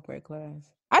same 4th grade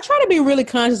class. I try to be really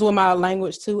conscious with my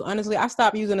language too. Honestly, I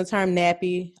stopped using the term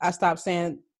nappy. I stopped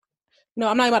saying,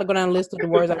 I'm not about to go down a list of the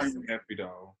words. Nappy,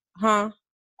 though. Huh?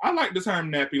 I like the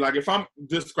term nappy. Like, if I'm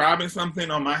describing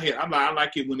something on my head, I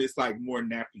like it when it's like more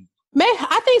nappy. Man,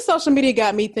 I think social media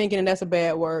got me thinking, and that's a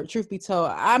bad word, truth be told.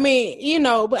 I mean,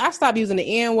 but I stopped using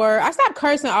the N word. I stopped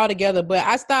cursing altogether, but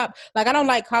I stopped, like, I don't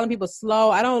like calling people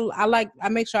slow. I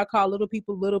make sure I call little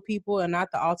people and not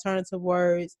the alternative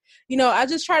words. I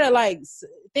just try to, like,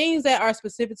 things that are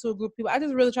specific to a group of people. I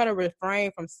just really try to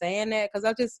refrain from saying that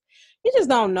because you just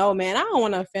don't know, man. I don't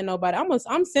want to offend nobody.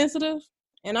 I'm sensitive.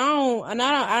 And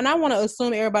I want to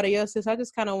assume everybody else is. I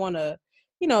just kind of want to,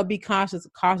 be cautious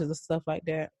of stuff like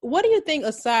that. What do you think,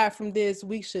 aside from this,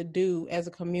 we should do as a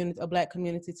community, a Black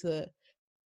community, to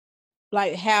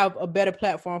like have a better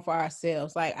platform for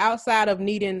ourselves? Like, outside of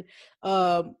needing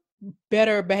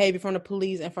better behavior from the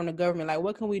police and from the government, like,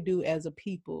 what can we do as a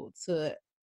people to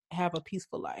have a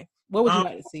peaceful life? What would you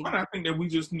like to see? I think that we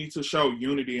just need to show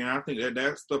unity, and I think that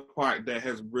that's the part that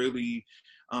has really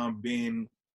been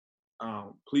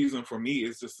pleasing for me,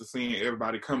 is just to seeing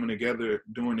everybody coming together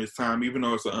during this time, even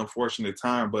though it's an unfortunate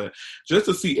time, but just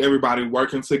to see everybody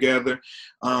working together,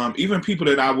 even people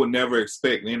that I would never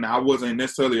expect and I wasn't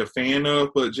necessarily a fan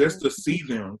of, but just to see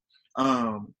them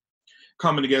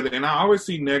coming together. And I always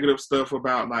see negative stuff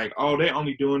about, like, oh, they're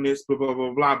only doing this, blah, blah,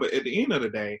 blah, blah. But at the end of the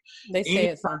day,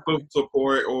 any type of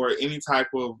support or any type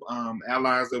of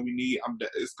allies that we need,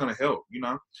 it's going to help,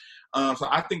 So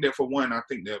I think that, for one, I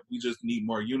think that we just need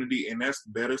more unity, and that's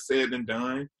better said than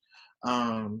done.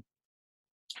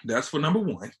 That's for number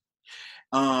one.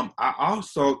 I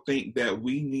also think that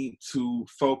we need to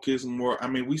focus more. I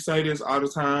mean, we say this all the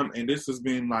time, and this has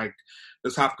been like the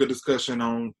topic of discussion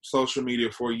on social media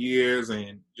for years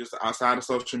and just outside of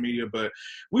social media, but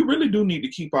we really do need to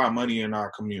keep our money in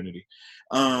our community.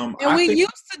 And we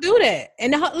used to do that.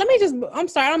 And I'm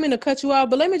sorry, I don't mean to cut you off,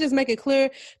 but let me just make it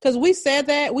clear, because we say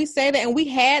that, and we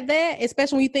had that,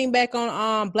 especially when you think back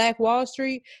on Black Wall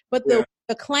Street, but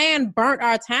the Klan burnt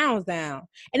our towns down.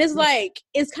 And it's like,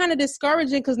 it's kind of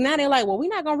discouraging, because now they're like, well, we're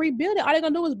not going to rebuild it. All they're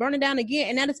going to do is burn it down again.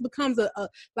 And now this becomes a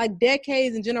like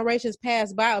decades and generations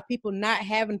pass by of people not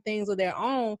having things of their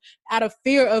own out of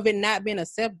fear of it not being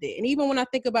accepted. And even when I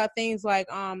think about things like,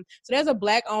 so there's a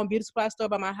Black-owned beauty supply store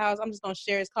by my house. I'm just going to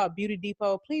share. It's called Beauty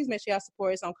Depot. Please make sure y'all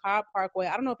support it. It's on Cobb Parkway.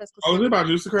 I don't know if that's... Oh, is it about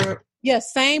Juicy Crab?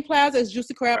 Yes, same plaza as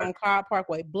Juicy Crab on Cobb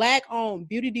Parkway. Black owned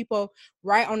Beauty Depot,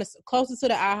 right on the closest to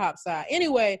the IHOP side.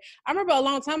 Anyway, I remember a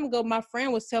long time ago, my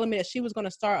friend was telling me that she was going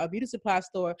to start a beauty supply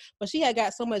store, but she had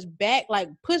got so much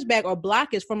pushback or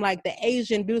blockage from like the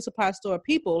Asian beauty supply store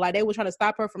people. Like they were trying to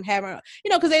stop her from having,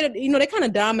 because they kind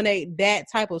of dominate that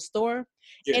type of store.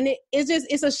 Yeah. And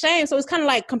it's a shame. So it's kind of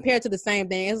like compared to the same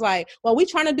thing. It's like, well, we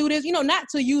trying to do this, not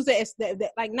to use it as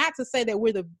like, not to say that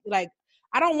we're the, like,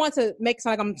 I don't want to make it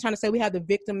sound like I'm trying to say we have the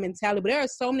victim mentality, but there are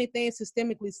so many things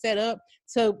systemically set up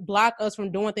to block us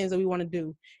from doing things that we want to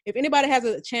do. If anybody has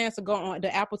a chance to go on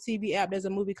the Apple TV app, there's a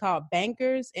movie called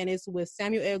Bankers, and it's with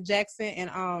Samuel L. Jackson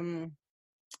and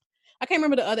I can't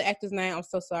remember the other actor's name. I'm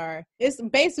so sorry. It's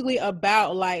basically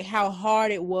about like how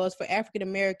hard it was for African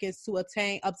Americans to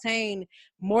obtain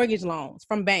mortgage loans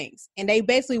from banks. And they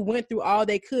basically went through all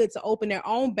they could to open their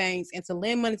own banks and to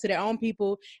lend money to their own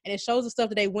people. And it shows the stuff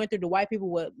that they went through. The white people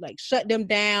would like shut them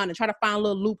down and try to find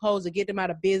little loopholes to get them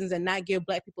out of business and not give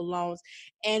black people loans.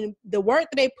 And the work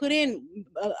that they put in,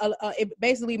 it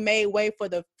basically made way for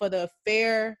the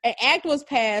fair. An act was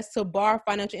passed to bar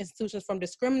financial institutions from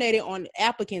discriminating on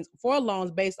applicants for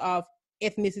loans based off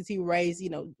ethnicity, race,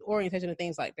 orientation and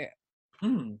things like that.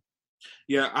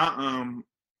 Yeah,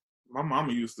 my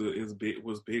mama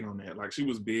was big on that. Like she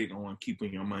was big on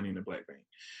keeping your money in the black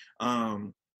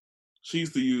bank. She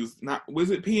used to use was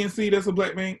it PNC that's a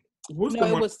black bank? It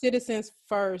was Citizens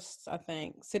First, I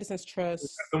think. Citizens Trust.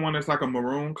 Is that the one that's like a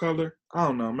maroon color? I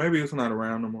don't know. Maybe it's not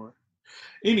around no more.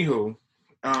 Anywho,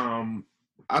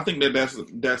 I think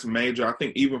that's major. I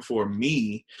think even for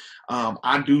me,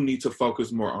 I do need to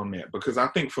focus more on that because I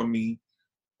think for me,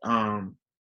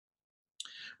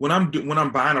 when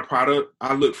I'm buying a product,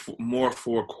 I look more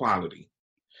for quality,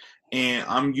 and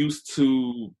I'm used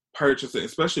to purchasing,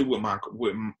 especially with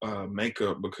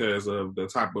makeup because of the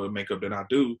type of makeup that I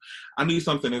do. I need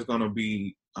something that's going to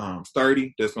be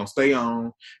sturdy, that's going to stay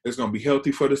on, that's going to be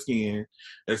healthy for the skin,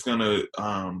 that's going to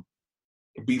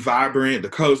be vibrant. The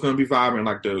color's going to be vibrant,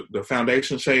 like the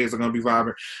foundation shades are going to be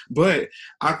vibrant. But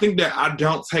I think that I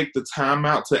don't take the time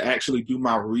out to actually do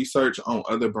my research on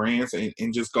other brands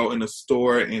and just go in the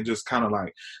store and just kind of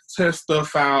like test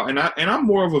stuff out. And I'm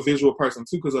more of a visual person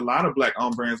too, because a lot of black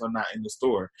owned brands are not in the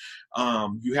store.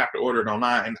 You have to order it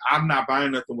online, and I'm not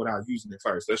buying nothing without using it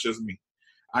first. That's just me.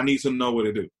 I need to know what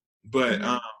to do. But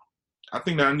I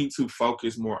think that I need to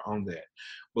focus more on that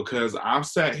because I've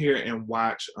sat here and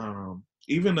watched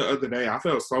even the other day, I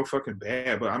felt so fucking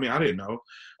bad, but I mean, I didn't know.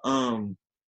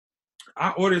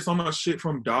 I ordered so much shit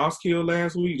from Dawskill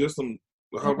last week, just a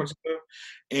whole bunch of stuff,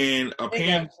 and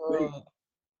apparently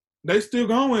they still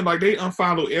going. Like they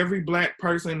unfollow every black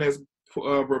person that's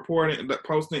reporting, that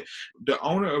posting. The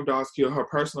owner of Dawskill, her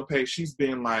personal page, she's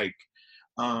been like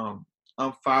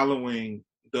unfollowing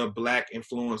the black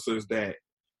influencers that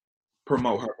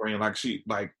promote her brand.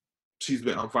 She's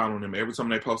been unfollowing them every time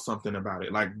they post something about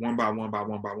it, like one by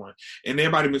one. And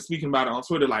everybody been speaking about it on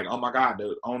Twitter, like, oh my God,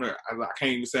 the owner, I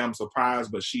can't even say I'm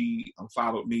surprised, but she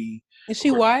unfollowed me. Is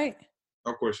she white?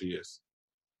 Of course she is.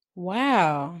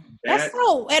 Wow. That's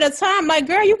so, at a time, like,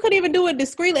 girl, you couldn't even do it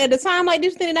discreetly. At a time like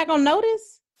this, they're not going to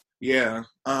notice? Yeah.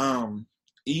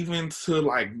 Even to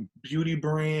like beauty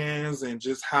brands and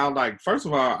just how like, first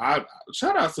of all, I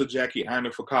shout out to Jackie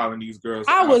Aina for calling these girls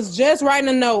out. Was just writing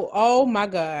a note. Oh my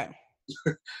God.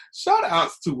 Shout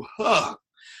outs to her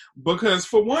because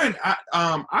for one,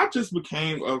 I just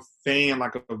became a fan,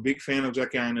 like a big fan of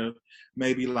Jackie Aina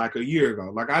maybe like a year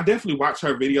ago. Like I definitely watched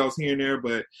her videos here and there,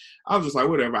 but I was just like,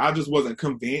 whatever. I just wasn't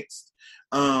convinced.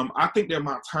 I think that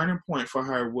my turning point for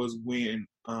her was when,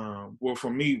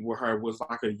 for me with her was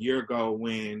like a year ago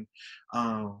when,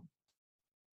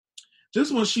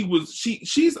 just when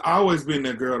she's always been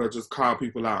that girl that just called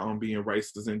people out on being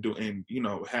racist and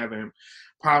having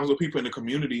problems with people in the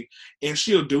community, and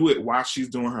she'll do it while she's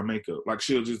doing her makeup. Like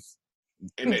she'll just,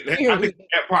 and I think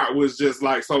that part was just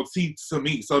like so to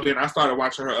me. So then I started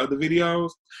watching her other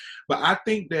videos, but I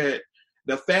think that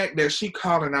the fact that she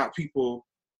calling out people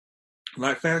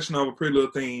like Fashion Nova, Pretty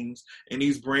Little Things, and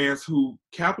these brands who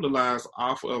capitalize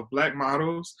off of black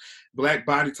models, black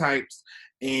body types,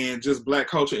 and just black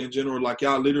culture in general, like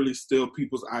y'all literally steal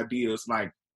people's ideas,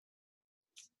 like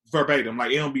verbatim,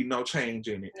 like it don't be no change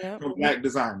in it from black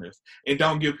designers, and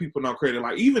don't give people no credit.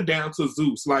 Like even down to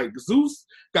Zeus, like Zeus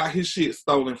got his shit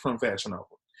stolen from Fashion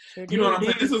Nova. You know what I'm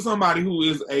saying? This is somebody who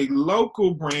is a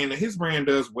local brand, and his brand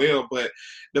does well, but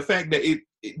the fact that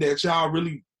that y'all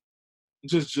really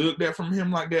just jug that from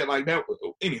him like that.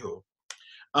 Anywho,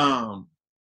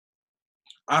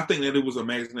 I think that it was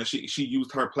amazing that she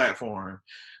used her platform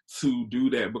to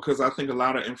do that, because I think a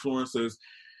lot of influencers,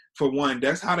 for one,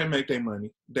 that's how they make their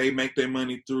money. They make their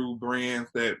money through brands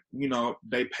that, you know,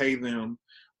 they pay them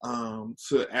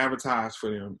to advertise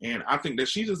for them. And I think that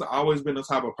she's just always been the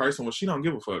type of person where she don't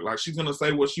give a fuck. Like, she's gonna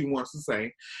say what she wants to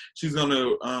say. She's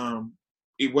gonna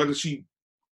whether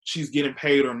she's getting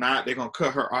paid or not, they're gonna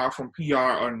cut her off from PR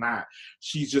or not.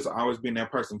 She's just always been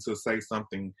that person to say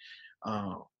something.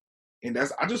 And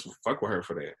I just fuck with her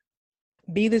for that.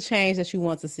 Be the change that you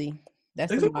want to see.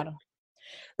 That's the motto.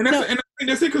 And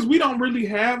that's it, because we don't really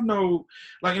have no,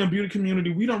 like, in the beauty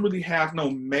community, we don't really have no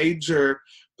major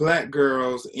Black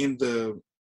girls in the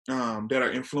that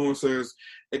are influencers,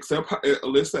 except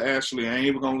Alyssa Ashley. I ain't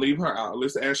even gonna leave her out.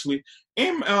 Alyssa Ashley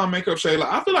and Makeup Shayla.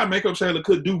 I feel like Makeup Shayla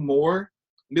could do more.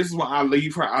 This is why I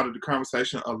leave her out of the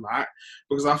conversation a lot,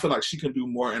 because I feel like she can do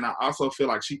more, and I also feel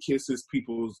like she kisses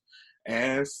people's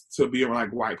ass to be around,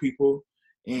 like, white people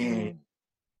and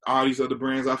all these other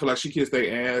brands. I feel like she kissed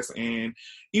their ass, and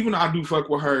even though I do fuck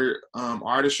with her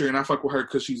artistry, and I fuck with her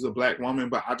because she's a Black woman,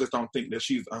 but I just don't think that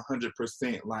she's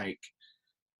 100% like.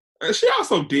 She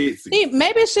also did see.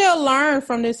 Maybe she'll learn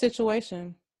from this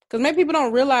situation. Because maybe people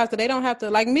don't realize that they don't have to,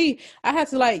 like me, I have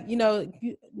to, like, you know,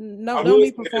 don't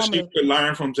be performative. She could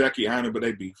learn from Jackie Aina, but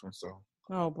they beefing, so.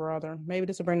 Oh, brother. Maybe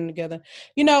this will bring them together.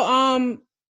 You know,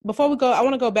 before we go, I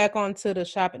want to go back onto the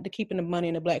shopping, to keeping the money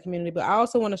in the Black community, but I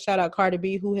also want to shout out Cardi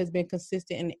B, who has been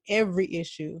consistent in every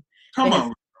issue. Come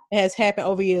on. Has happened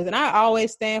over years. And I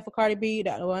always stand for Cardi B.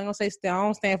 I ain't gonna say I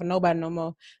don't stand for nobody no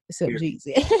more except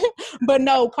Jeezy. But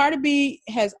no, Cardi B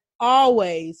has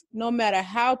always, no matter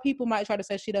how people might try to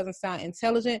say she doesn't sound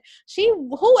intelligent,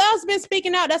 who else been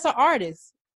speaking out that's an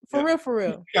artist? For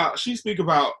real. Yeah, she speak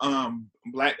about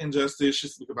Black injustice. She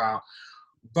speak about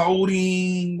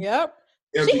voting. Yep.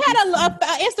 She had a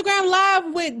Instagram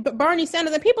live with Bernie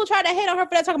Sanders, and people tried to hate on her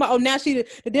for that, talking about, oh, now she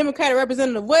the Democratic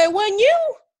representative. Well, it wasn't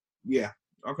you. Yeah.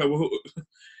 Okay, well,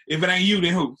 if it ain't you,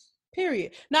 then who?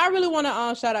 Period. Now, I really want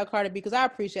to shout out Cardi B, because I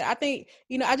appreciate it. I think,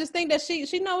 you know, I just think that she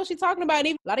knows what she's talking about. And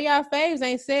even a lot of y'all faves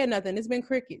ain't said nothing. It's been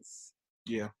crickets.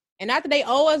 Yeah. And not that they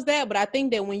owe us that, but I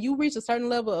think that when you reach a certain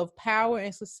level of power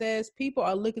and success, people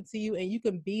are looking to you, and you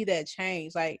can be that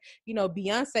change. Like, you know,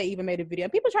 Beyonce even made a video.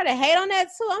 People try to hate on that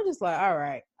too. I'm just like, all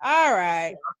right.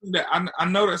 I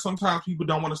know that sometimes people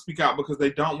don't want to speak out because they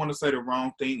don't want to say the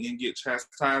wrong thing and get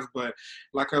chastised. But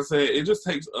like I said, it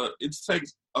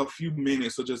takes a few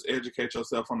minutes to just educate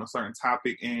yourself on a certain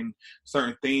topic and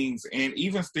certain things. And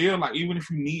even still, like, even if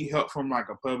you need help from, like,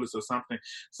 a publicist or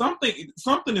something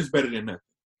is better than nothing.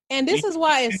 And this is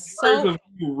why it's so.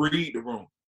 You read the room.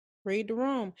 Read the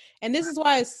room. And this is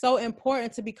why it's so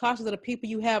important to be cautious of the people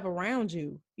you have around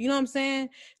you. You know what I'm saying?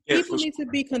 Yes, people need to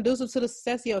be conducive to the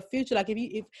success of your future. Like,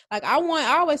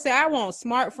 I always say I want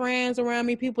smart friends around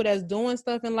me, people that's doing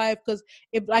stuff in life. Because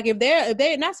if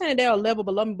they're not saying that they're a level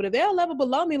below me, but if they're a level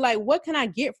below me, like, what can I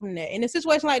get from that? In a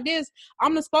situation like this,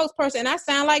 I'm the spokesperson and I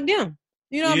sound like them.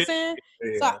 You know what I'm saying?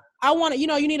 Yeah. So I want to,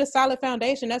 you need a solid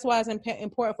foundation. That's why it's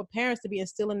important for parents to be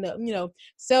instilling the,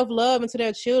 self-love into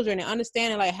their children and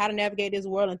understanding, like, how to navigate this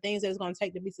world and things that it's going to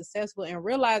take to be successful, and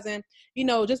realizing,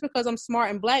 just because I'm smart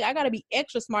and Black, I got to be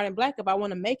extra smart and Black if I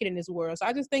want to make it in this world. So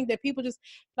I just think that people just,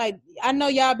 like, I know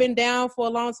y'all been down for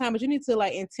a long time, but you need to,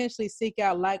 like, intentionally seek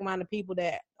out like-minded people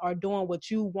that are doing what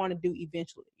you want to do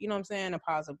eventually. You know what I'm saying? A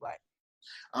positive Black.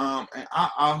 And I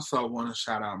also want to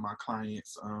shout out my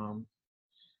clients,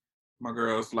 my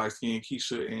girls, light skin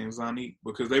Keisha and Zani,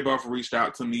 because they both reached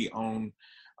out to me on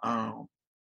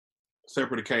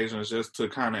separate occasions just to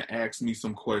kind of ask me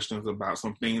some questions about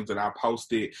some things that I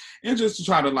posted, and just to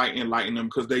try to, like, enlighten them,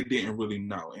 because they didn't really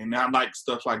know. And I like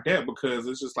stuff like that, because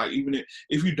it's just like, even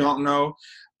if you don't know,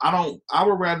 I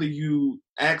would rather you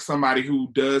ask somebody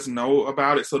who does know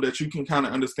about it, so that you can kind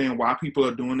of understand why people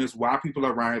are doing this, why people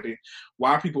are writing,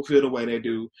 why people feel the way they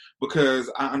do.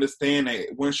 Because I understand that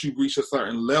once you reach a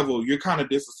certain level, you're kind of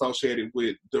disassociated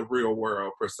with the real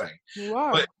world, per se.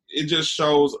 Wow. But it just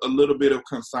shows a little bit of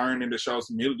concern, and it shows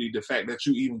humility, the fact that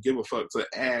you even give a fuck to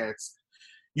ask,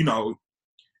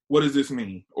 what does this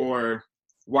mean? Or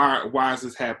why is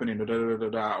this happening?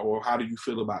 Or how do you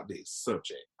feel about this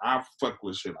subject? I fuck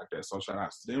with shit like that. So shout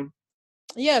out to them.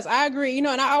 Yes, I agree. And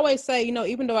I always say,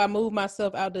 even though I moved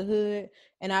myself out the hood,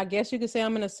 and I guess you could say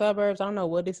I'm in the suburbs, I don't know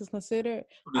what this is considered.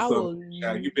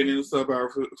 Yeah, you've been in the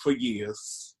suburbs for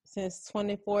years. Since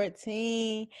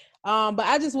 2014. But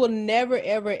I just will never,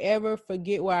 ever, ever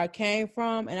forget where I came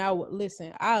from. And I would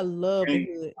listen. I love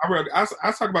the hood.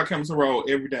 I talk about Campbellton Road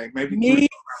every day. Maybe me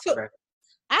too.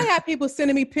 I got people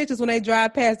sending me pictures when they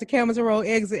drive past the Campbellton Road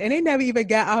exit, and they never even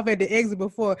got off at the exit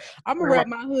before. I'm gonna wrap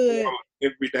my hood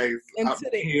every day. I'm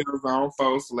on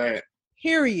Faux Flat.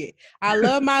 period. I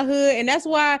love my hood, and that's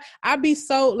why I be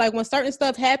so like when certain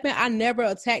stuff happen, I never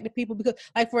attack the people because,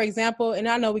 like for example, and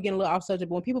I know we're getting a little off subject,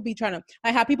 but when people be trying to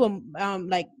like how people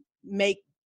like make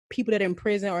people that are in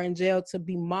prison or in jail to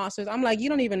be monsters, I'm like, you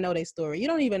don't even know their story. You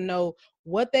don't even know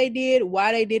what they did,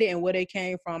 why they did it, and where they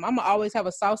came from. I'm gonna always have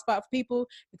a soft spot for people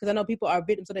because I know people are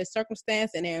victims of their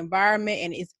circumstance and their environment,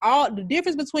 and it's all the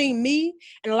difference between me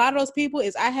and a lot of those people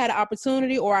is I had an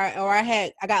opportunity or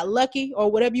I got lucky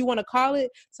or whatever you want to call it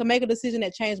to make a decision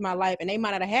that changed my life, and they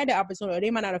might not have had the opportunity or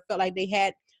they might not have felt like they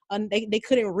had they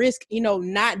couldn't risk,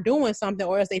 not doing something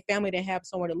or else their family didn't have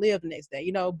somewhere to live the next day,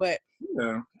 but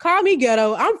call me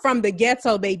ghetto. I'm from the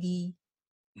ghetto, baby.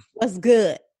 What's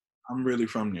good? I'm really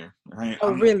from there.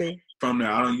 I'm really from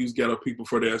there. I don't use ghetto people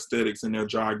for their aesthetics and their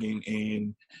jogging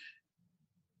and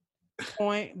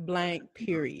point blank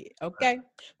period. Okay.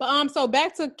 But so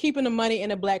back to keeping the money in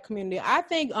the Black community. I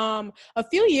think a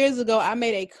few years ago I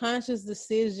made a conscious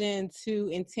decision to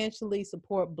intentionally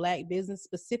support Black business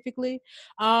specifically.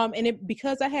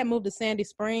 Because I had moved to Sandy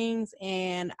Springs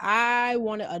and I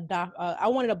wanted a Black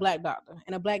doctor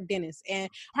and a Black dentist, and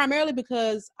primarily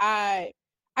because I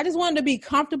just wanted to be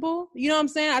comfortable. You know what I'm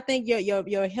saying? I think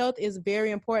your health is very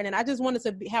important. And I just wanted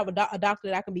to have a doctor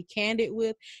that I can be candid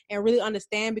with and really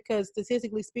understand, because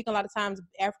statistically speaking, a lot of times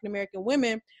African-American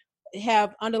women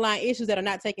have underlying issues that are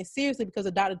not taken seriously because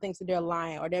the doctor thinks that they're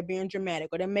lying or they're being dramatic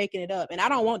or they're making it up. And I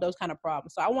don't want those kind of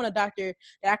problems. So I want a doctor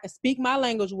that I can speak my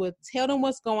language with, tell them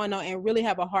what's going on, and really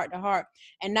have a heart to heart,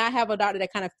 and not have a doctor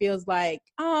that kind of feels like,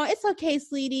 oh, it's okay,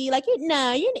 sweetie. Like, you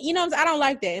know, I don't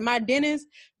like that. And my dentist,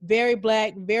 very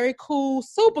Black, very cool,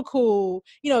 super cool,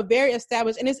 very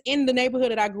established. And it's in the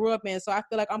neighborhood that I grew up in. So I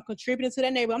feel like I'm contributing to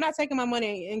that neighborhood. I'm not taking my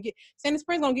money and Sandy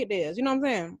Springs gonna get theirs. You know what I'm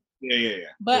saying? Yeah.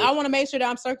 But I want to make sure that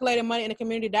I'm circulating money in the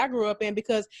community that I grew up in,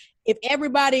 because if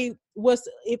everybody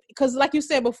because like you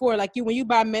said before, like when you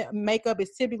buy makeup,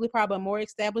 it's typically probably a more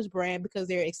established brand because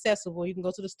they're accessible. You can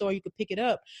go to the store, you can pick it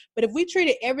up. But if we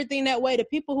treated everything that way, the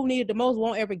people who need it the most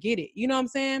won't ever get it. You know what I'm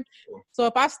saying? Sure. So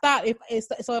if I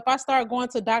start going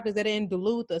to doctors that are in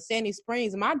Duluth or Sandy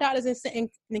Springs, my doctors in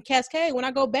Cascade, when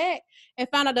I go back and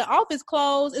find out the office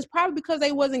closed, it's probably because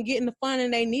they wasn't getting the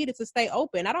funding they needed to stay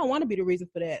open. I don't want to be the reason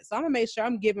for that. So I'm gonna make sure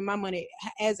I'm giving my money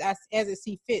as it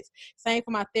see fits. Same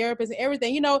for my therapist and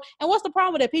everything, And what's the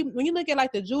problem with that? People, when you look at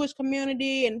like the Jewish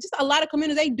community and just a lot of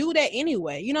communities, they do that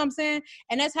anyway. You know what I'm saying?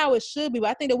 And that's how it should be. But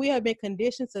I think that we have been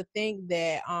conditioned to think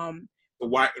that the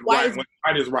white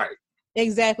is right.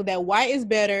 Exactly, that white is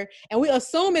better, and we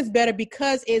assume it's better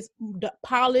because it's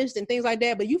polished and things like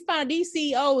that. But you find these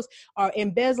CEOs are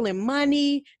embezzling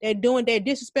money. They're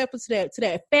disrespectful to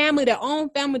their family, their own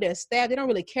family, their staff. They don't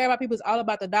really care about people. It's all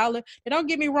about the dollar. And don't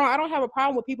get me wrong, I don't have a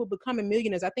problem with people becoming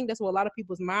millionaires. I think that's what a lot of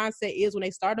people's mindset is when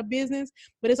they start a business.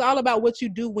 But it's all about what you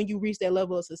do when you reach that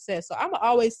level of success. So I'm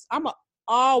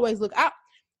always look out.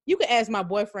 You can ask my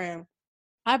boyfriend.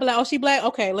 I'd be like, oh, she Black?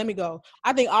 Okay, let me go.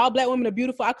 I think all Black women are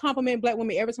beautiful. I compliment Black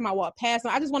women every time I walk past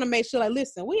them. I just want to make sure, like,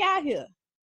 listen, we out here.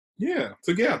 Yeah,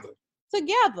 together.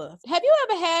 Have you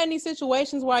ever had any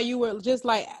situations where you were just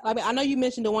like, I mean, I know you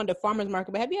mentioned the one at the farmer's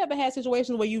market, but have you ever had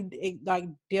situations where you like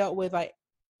dealt with like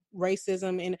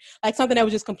racism and like something that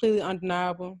was just completely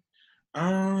undeniable?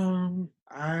 I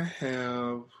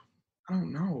don't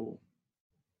know.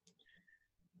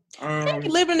 I think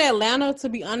living in Atlanta, to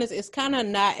be honest, it's kind of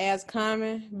not as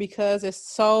common because there's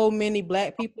so many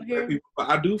Black people here. But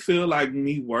I do feel like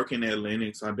me working at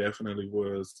Lennox, I definitely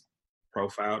was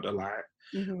profiled a lot,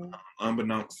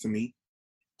 unbeknownst to me.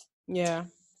 Yeah.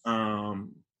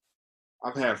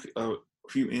 I've had a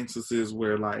few instances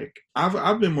where like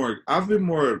I've been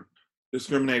more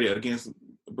discriminated against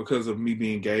because of me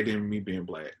being gay than me being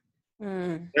Black.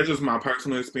 That's just my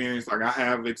personal experience. Like I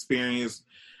have experienced,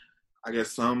 I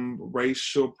guess, some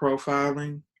racial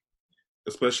profiling,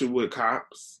 especially with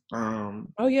cops.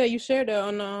 Oh yeah, you shared that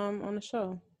on the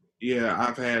show. Yeah,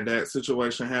 I've had that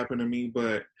situation happen to me,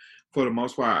 but for the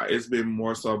most part, it's been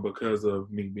more so because of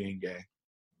me being gay.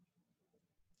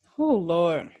 Oh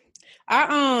Lord,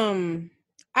 when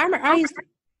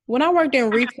I worked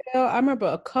in retail, I remember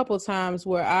a couple times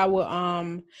where I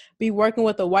would be working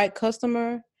with a white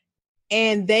customer,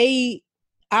 and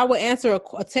I would answer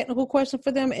a technical question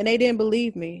for them and they didn't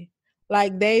believe me.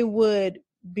 Like they would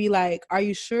be like, are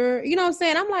you sure? You know what I'm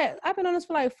saying? I'm like, I've been on this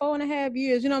for like 4.5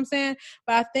 years, you know what I'm saying?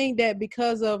 But I think that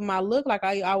because of my look, like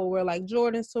I would wear like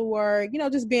Jordans to work,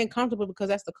 just being comfortable because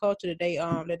that's the culture that they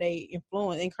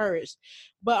encourage.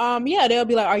 But yeah, they'll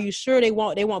be like, are you sure? They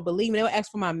won't believe me. They'll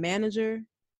ask for my manager.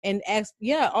 And ask,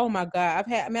 yeah, oh my God.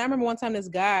 I remember one time this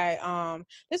guy,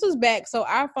 this was back, so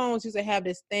our phones used to have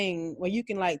this thing where you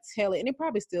can like tell it, and it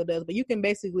probably still does, but you can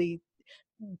basically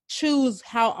choose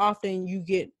how often you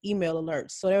get email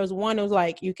alerts. So there was one that was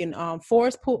like you can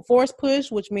force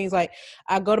push, which means like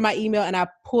I go to my email and I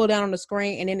pull down on the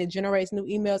screen and then it generates new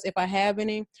emails if I have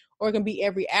any, or it can be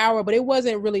every hour, but it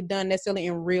wasn't really done necessarily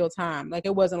in real time. Like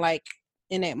it wasn't like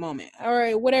in that moment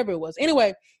or whatever it was.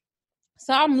 Anyway,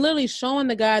 so I'm literally showing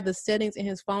the guy the settings in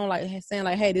his phone, like saying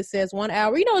like, hey, this says 1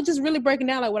 hour, just really breaking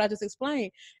down like what I just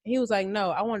explained. And he was like,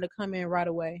 no, I wanted to come in right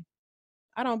away.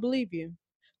 I don't believe you.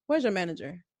 Where's your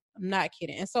manager? I'm not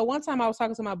kidding. And so one time I was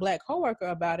talking to my black coworker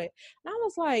about it, and I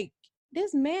was like,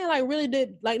 this man like really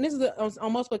did, like this is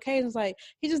on multiple occasions, like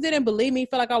he just didn't believe me. He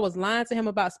felt like I was lying to him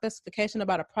about specification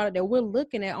about a product that we're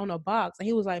looking at on a box. And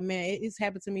he was like, man, it's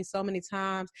happened to me so many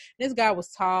times. This guy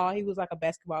was tall. He was like a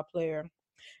basketball player.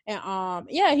 And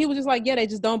he was just like, yeah, they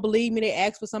just don't believe me. They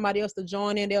ask for somebody else to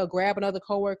join in. They'll grab another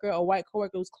coworker, a white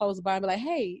coworker who's close by, and be like,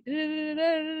 hey,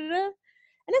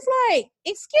 and it's like,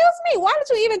 excuse me, why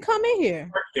did you even come in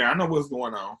here? Yeah, I know what's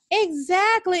going on.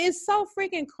 Exactly. It's so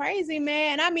freaking crazy,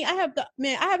 man. I mean, I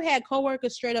have had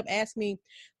coworkers straight up ask me,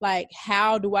 like,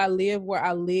 how do I live where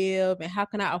I live and how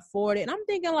can I afford it? And I'm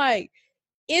thinking, like,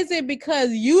 is it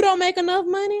because you don't make enough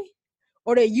money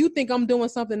or that you think I'm doing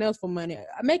something else for money?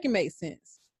 Make it make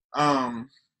sense. I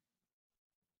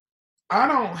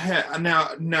don't have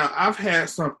now I've had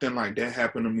something like that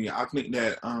happen to me. I think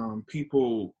that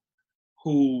people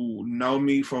who know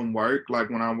me from work, like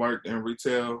when I worked in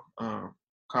retail,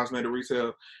 cosmetic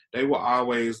retail, they will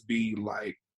always be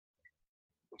like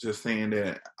just saying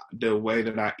that the way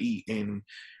that I eat and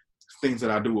things that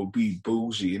I do will be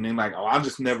bougie. And then like, oh, I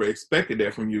just never expected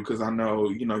that from you because I know,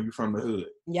 you're from the hood.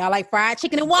 Y'all like fried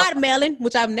chicken and watermelon,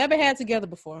 which I've never had together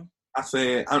before. I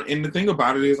said, and the thing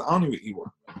about it is I don't even eat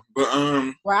watermelon.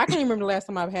 But well, I can't even remember the last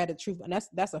time I've had the truth, and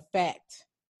that's a fact.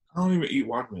 I don't even eat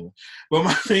watermelon. But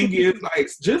my thing is, like,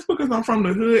 just because I'm from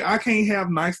the hood, I can't have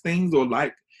nice things or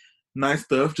like nice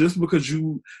stuff just because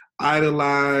you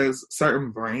idolize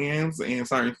certain brands and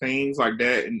certain things like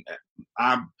that. And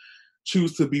I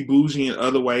choose to be bougie in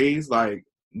other ways, like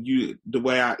the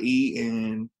way I eat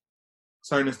and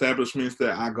certain establishments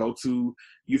that I go to,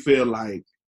 you feel like,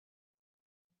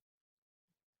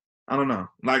 I don't know,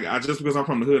 like just because I'm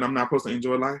from the hood, I'm not supposed to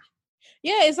enjoy life.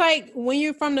 Yeah, it's like when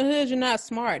you're from the hood, you're not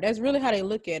smart. That's really how they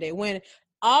look at it. When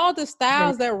all the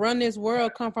styles that run this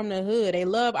world come from the hood, they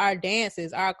love our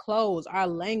dances, our clothes, our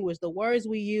language, the words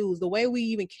we use, the way we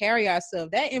even carry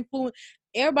ourselves. That influence.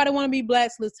 Everybody want to be black,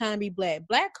 so it's time to be black.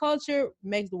 Black culture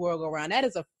makes the world go around. That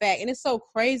is a fact. And it's so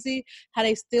crazy how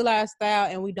they steal our style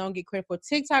and we don't get credit for.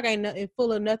 TikTok ain't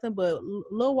full of nothing but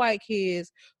little white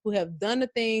kids who have done the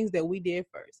things that we did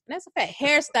first. And that's a fact.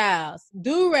 Hairstyles,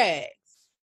 do-rags.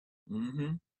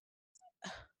 Mm-hmm.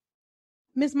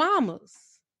 Miss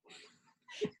Mamas.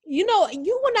 You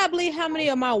would not believe how many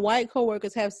of my white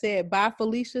coworkers have said bye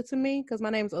Felicia to me because my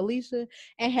name is Alicia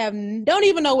and don't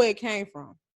even know where it came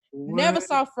from. What? Never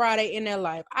saw Friday in their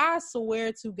life. I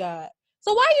swear to God.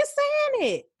 So why are you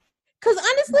saying it? Because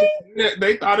honestly,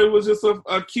 they thought it was just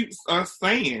a cute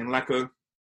saying, like a.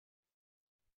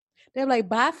 They're like,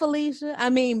 bye Felicia.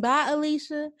 Bye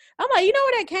Alicia. I'm like, you know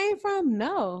where that came from?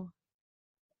 No.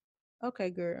 Okay,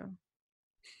 girl.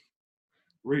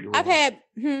 Read the room. I've had.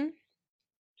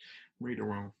 Read the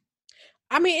room.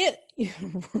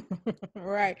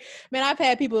 Right. Man, I've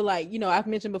had people like, I've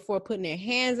mentioned before putting their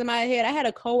hands in my head. I had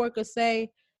a coworker say,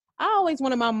 I always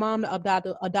wanted my mom to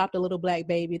adopt a little black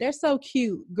baby. They're so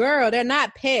cute. Girl, they're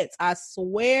not pets. I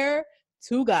swear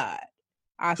to God.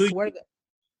 I swear to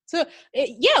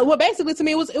God. Well, basically to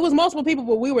me, it was multiple people,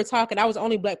 but we were talking. I was the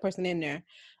only black person in there.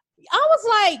 I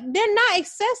was like, they're not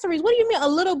accessories. What do you mean a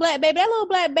little black baby? That little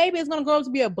black baby is going to grow up to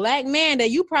be a black man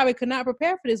that you probably could not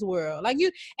prepare for this world.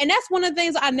 And that's one of the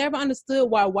things I never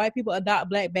understood why white people adopt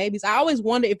black babies. I always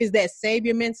wonder if it's that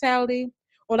savior mentality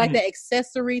or like that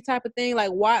accessory type of thing.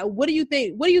 Like, why? What do you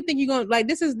think? What do you think you're going to, like,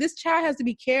 this child has to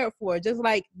be cared for just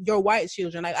like your white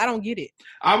children. Like, I don't get it.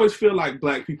 I always feel like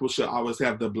black people should always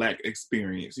have the black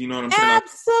experience. You know what I'm saying?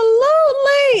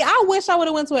 Absolutely. I wish I would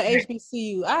have went to an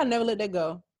HBCU. I'd never let that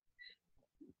go.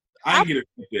 I didn't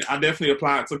get it. I definitely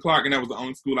applied to Clark, and that was the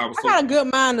only school I was. I got a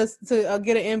good mind to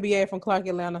get an MBA from Clark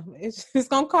Atlanta. It's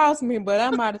gonna cost me, but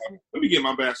I might. Let me get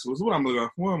my bachelor's. What I'm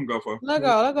gonna go for? Let's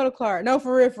go to Clark. No,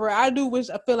 for real. I do wish.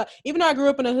 I feel like even though I grew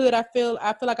up in the hood, I feel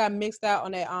like I mixed out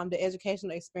on that the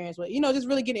educational experience with just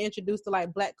really getting introduced to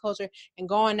like black culture and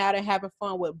going out and having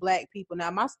fun with black people.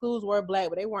 Now my schools were black,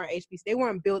 but they weren't HBC. They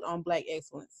weren't built on black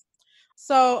excellence.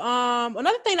 So,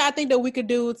 another thing that I think that we could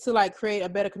do to like create a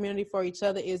better community for each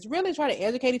other is really try to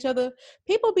educate each other.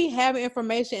 People be having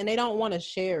information and they don't want to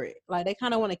share it. Like they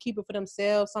kind of want to keep it for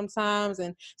themselves sometimes.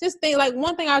 And just think like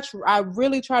one thing I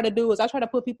really try to do is I try to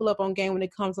put people up on game when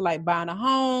it comes to like buying a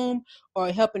home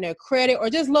or helping their credit or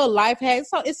just little life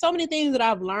hacks. So it's so many things that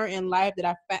I've learned in life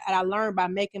that I learned by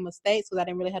making mistakes because I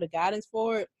didn't really have the guidance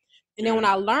for it. And then when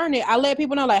I learn it, I let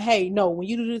people know, like, hey, no, when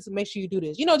you do this, make sure you do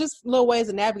this. You know, just little ways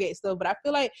to navigate stuff. But I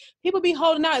feel like people be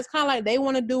holding out. It's kind of like they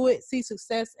want to do it, see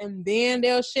success, and then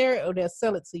they'll share it or they'll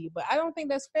sell it to you. But I don't think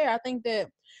that's fair. I think that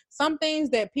some things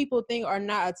that people think are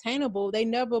not attainable, they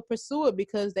never pursue it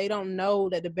because they don't know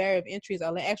that the barrier of entries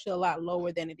are actually a lot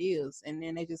lower than it is. And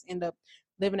then they just end up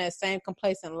living that same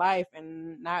complacent life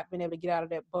and not being able to get out of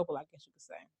that bubble, I guess you could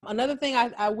say. Another thing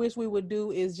I wish we would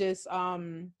do is just,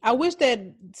 I wish that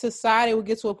society would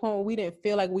get to a point where we didn't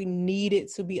feel like we needed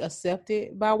to be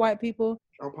accepted by white people.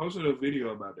 I posted a video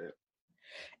about that.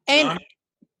 And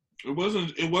it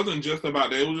wasn't just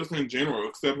about that. It was just in general,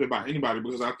 accepted by anybody.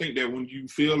 Because I think that when you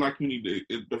feel like you need to,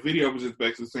 the video was just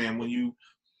basically saying when you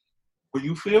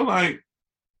feel like,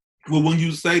 well, when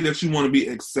you say that you want to be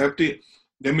accepted,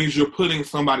 that means you're putting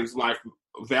somebody's life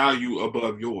value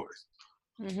above yours.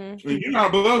 Mm-hmm. And you're not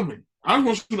above me. I just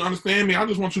want you to understand me. I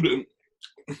just want you to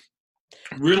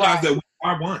realize that we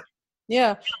are one.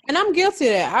 Yeah, and I'm guilty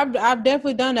of that. I've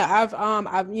definitely done that.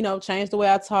 I've changed the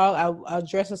way I talk. I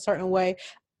dress a certain way.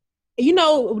 You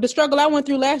know, the struggle I went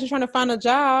through last year trying to find a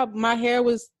job. My hair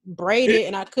was braided,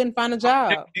 and I couldn't find a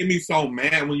job. It made me so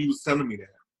mad when you was telling me that.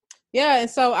 Yeah, and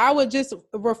so I would just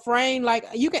refrain. Like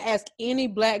you can ask any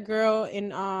black girl in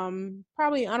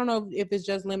probably, I don't know if it's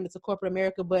just limited to corporate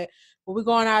America, but when we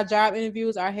go on our job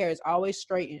interviews, our hair is always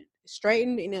straightened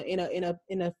in a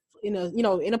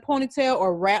ponytail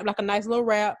or wrap, like a nice little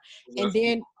wrap, and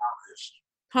then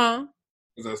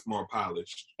that's more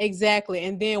polished. Exactly.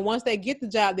 And then once they get the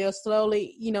job, they'll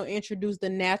slowly, introduce the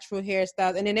natural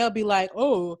hairstyles, and then they'll be like,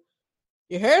 oh,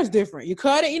 your hair is different. You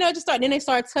cut it, then they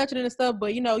start touching it and stuff.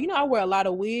 But I wear a lot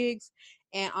of wigs,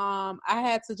 and I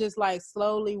had to just like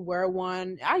slowly wear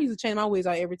one. I used to change my wigs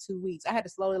like every 2 weeks. I had to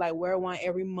slowly like wear one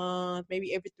every month,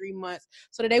 maybe every 3 months,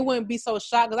 so that they wouldn't be so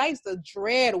shocked. Because I used to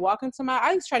dread walking to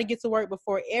I used to try to get to work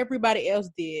before everybody else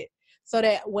did, so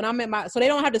that when I'm so they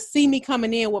don't have to see me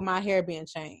coming in with my hair being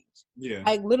changed. Yeah.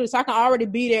 Like literally, so I can already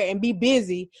be there and be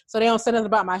busy, so they don't say nothing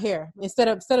about my hair. Instead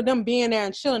of them being there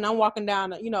and chilling, I'm walking down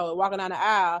the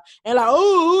aisle and like,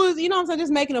 oh, what I'm saying,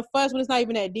 just making a fuss when it's not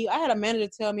even that deep. I had a manager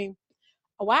tell me,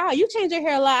 "Wow, you change your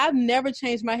hair a lot. I've never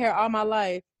changed my hair all my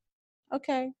life."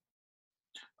 Okay.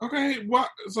 What?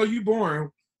 So you boring?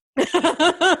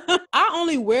 I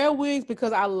only wear wigs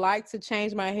because I like to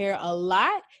change my hair a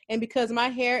lot, and because my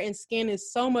hair and skin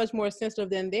is so much more sensitive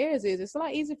than theirs is. It's a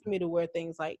lot easier for me to wear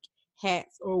things like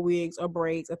hats or wigs or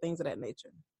braids or things of that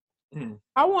nature.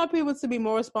 I want people to be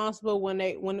more responsible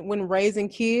when raising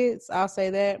kids. I'll say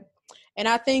that. And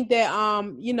I think that I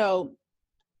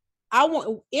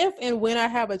want, if and when I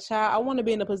have a child, I want to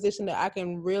be in a position that I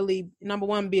can really, number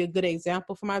one, be a good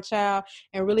example for my child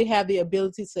and really have the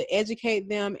ability to educate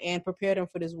them and prepare them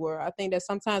for this world. I think that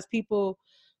sometimes people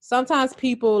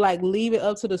like leave it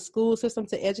up to the school system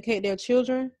to educate their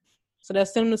children. So they'll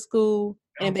send them to school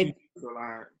and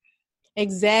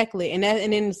Exactly.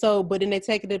 But then they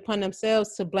take it upon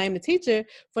themselves to blame the teacher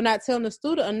for not telling the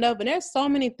student enough. And there's so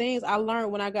many things I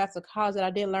learned when I got to college that I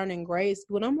didn't learn in grade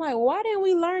school. And I'm like, why didn't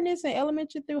we learn this in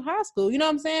elementary through high school? You know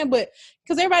what I'm saying? But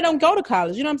because everybody don't go to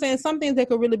college, you know what I'm saying? Some things that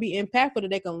could really be impactful that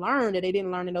they can learn that they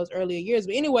didn't learn in those earlier years.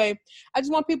 But anyway, I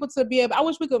just want people to be able, I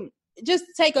wish we could just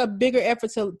take a bigger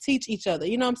effort to teach each other.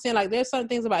 You know what I'm saying? Like there's certain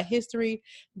things about history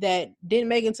that didn't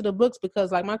make it into the books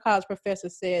because like my college professor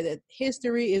said that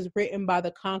history is written by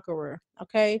the conqueror.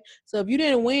 Okay. So if you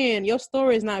didn't win, your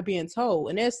story is not being told.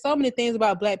 And there's so many things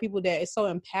about Black people that is so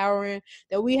empowering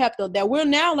that we're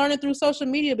now learning through social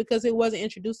media because it wasn't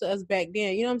introduced to us back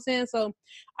then. You know what I'm saying? So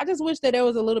I just wish that there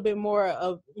was a little bit more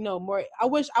of, more, I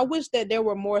wish that there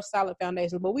were more solid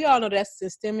foundations, but we all know that's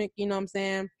systemic. You know what I'm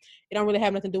saying? It don't really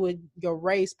have nothing to do with your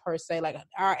race per se, like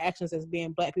our actions as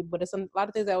being Black people, but it's a lot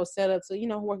of things that was set up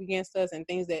to, work against us and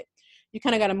things that you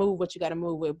kind of got to move what you got to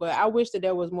move with. But I wish that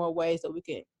there was more ways that we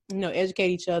could, educate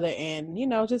each other and,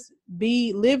 just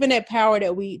live in that power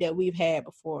that we've had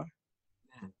before.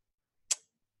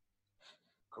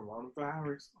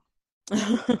 Coronavirus.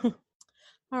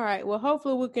 All right. Well,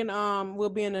 hopefully we can, we'll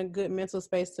be in a good mental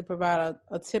space to provide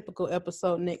a typical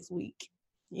episode next week,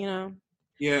 Yeah,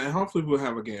 and hopefully we'll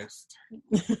have a guest.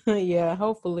 Yeah,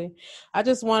 hopefully. I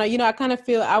just want to, I kind of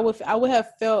feel I would have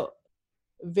felt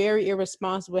very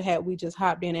irresponsible had we just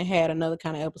hopped in and had another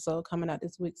kind of episode coming out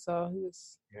this week. So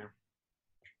yeah,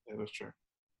 that's true.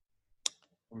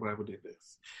 I'm glad we did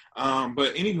this.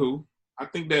 But anywho, I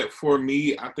think that for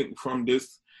me, I think from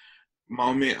this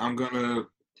moment, I'm gonna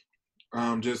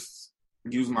just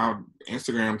use my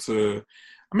Instagram to.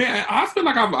 I mean, I feel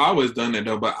like I've always done that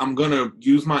though, but I'm gonna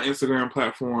use my Instagram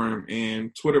platform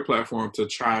and Twitter platform to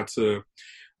try to,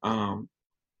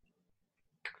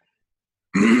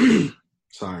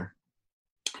 sorry,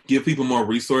 give people more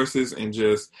resources and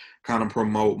just kind of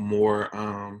promote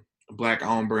more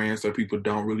Black-owned brands that people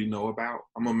don't really know about.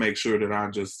 I'm gonna make sure that I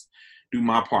just do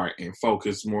my part and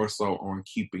focus more so on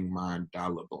keeping my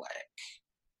dollar black.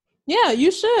 Yeah,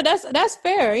 you should. That's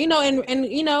fair. And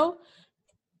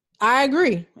I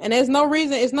agree. And it's no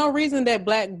reason that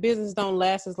Black business don't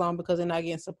last as long because they're not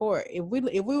getting support. If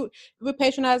we're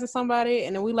patronizing somebody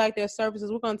and then we like their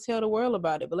services, we're gonna tell the world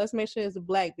about it. But let's make sure it's a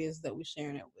Black business that we're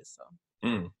sharing it with. So.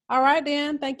 All right,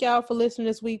 then. Thank y'all for listening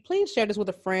this week. Please share this with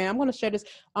a friend. I'm going to share this.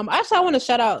 Actually, I want to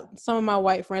shout out some of my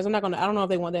white friends. I don't know if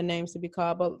they want their names to be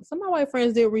called, but some of my white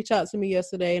friends did reach out to me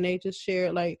yesterday, and they just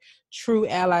shared like true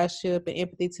allyship and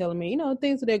empathy, telling me,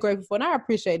 things that they're grateful for. And I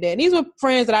appreciate that. And these were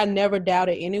friends that I never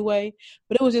doubted anyway,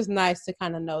 but it was just nice to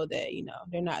kind of know that,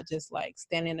 they're not just like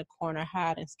standing in the corner,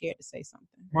 hiding, scared to say something.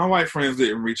 My white friends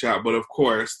didn't reach out, but of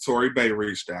course, Tori Bay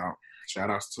reached out.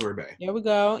 Shout out to Tori Bay. There we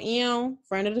go.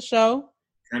 Friend of the show.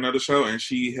 And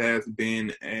she has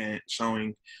been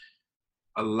showing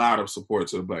a lot of support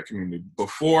to the Black community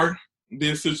before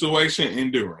this situation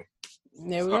and during.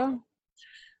 There we go.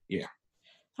 Yeah.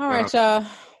 All right, y'all.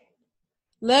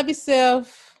 Love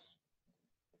yourself.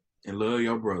 And love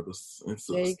your brothers and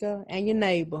sisters. There you go. And your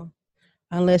neighbor.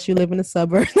 Unless you live in the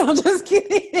suburbs. I'm just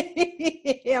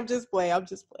kidding. I'm just playing.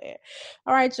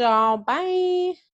 All right, y'all. Bye.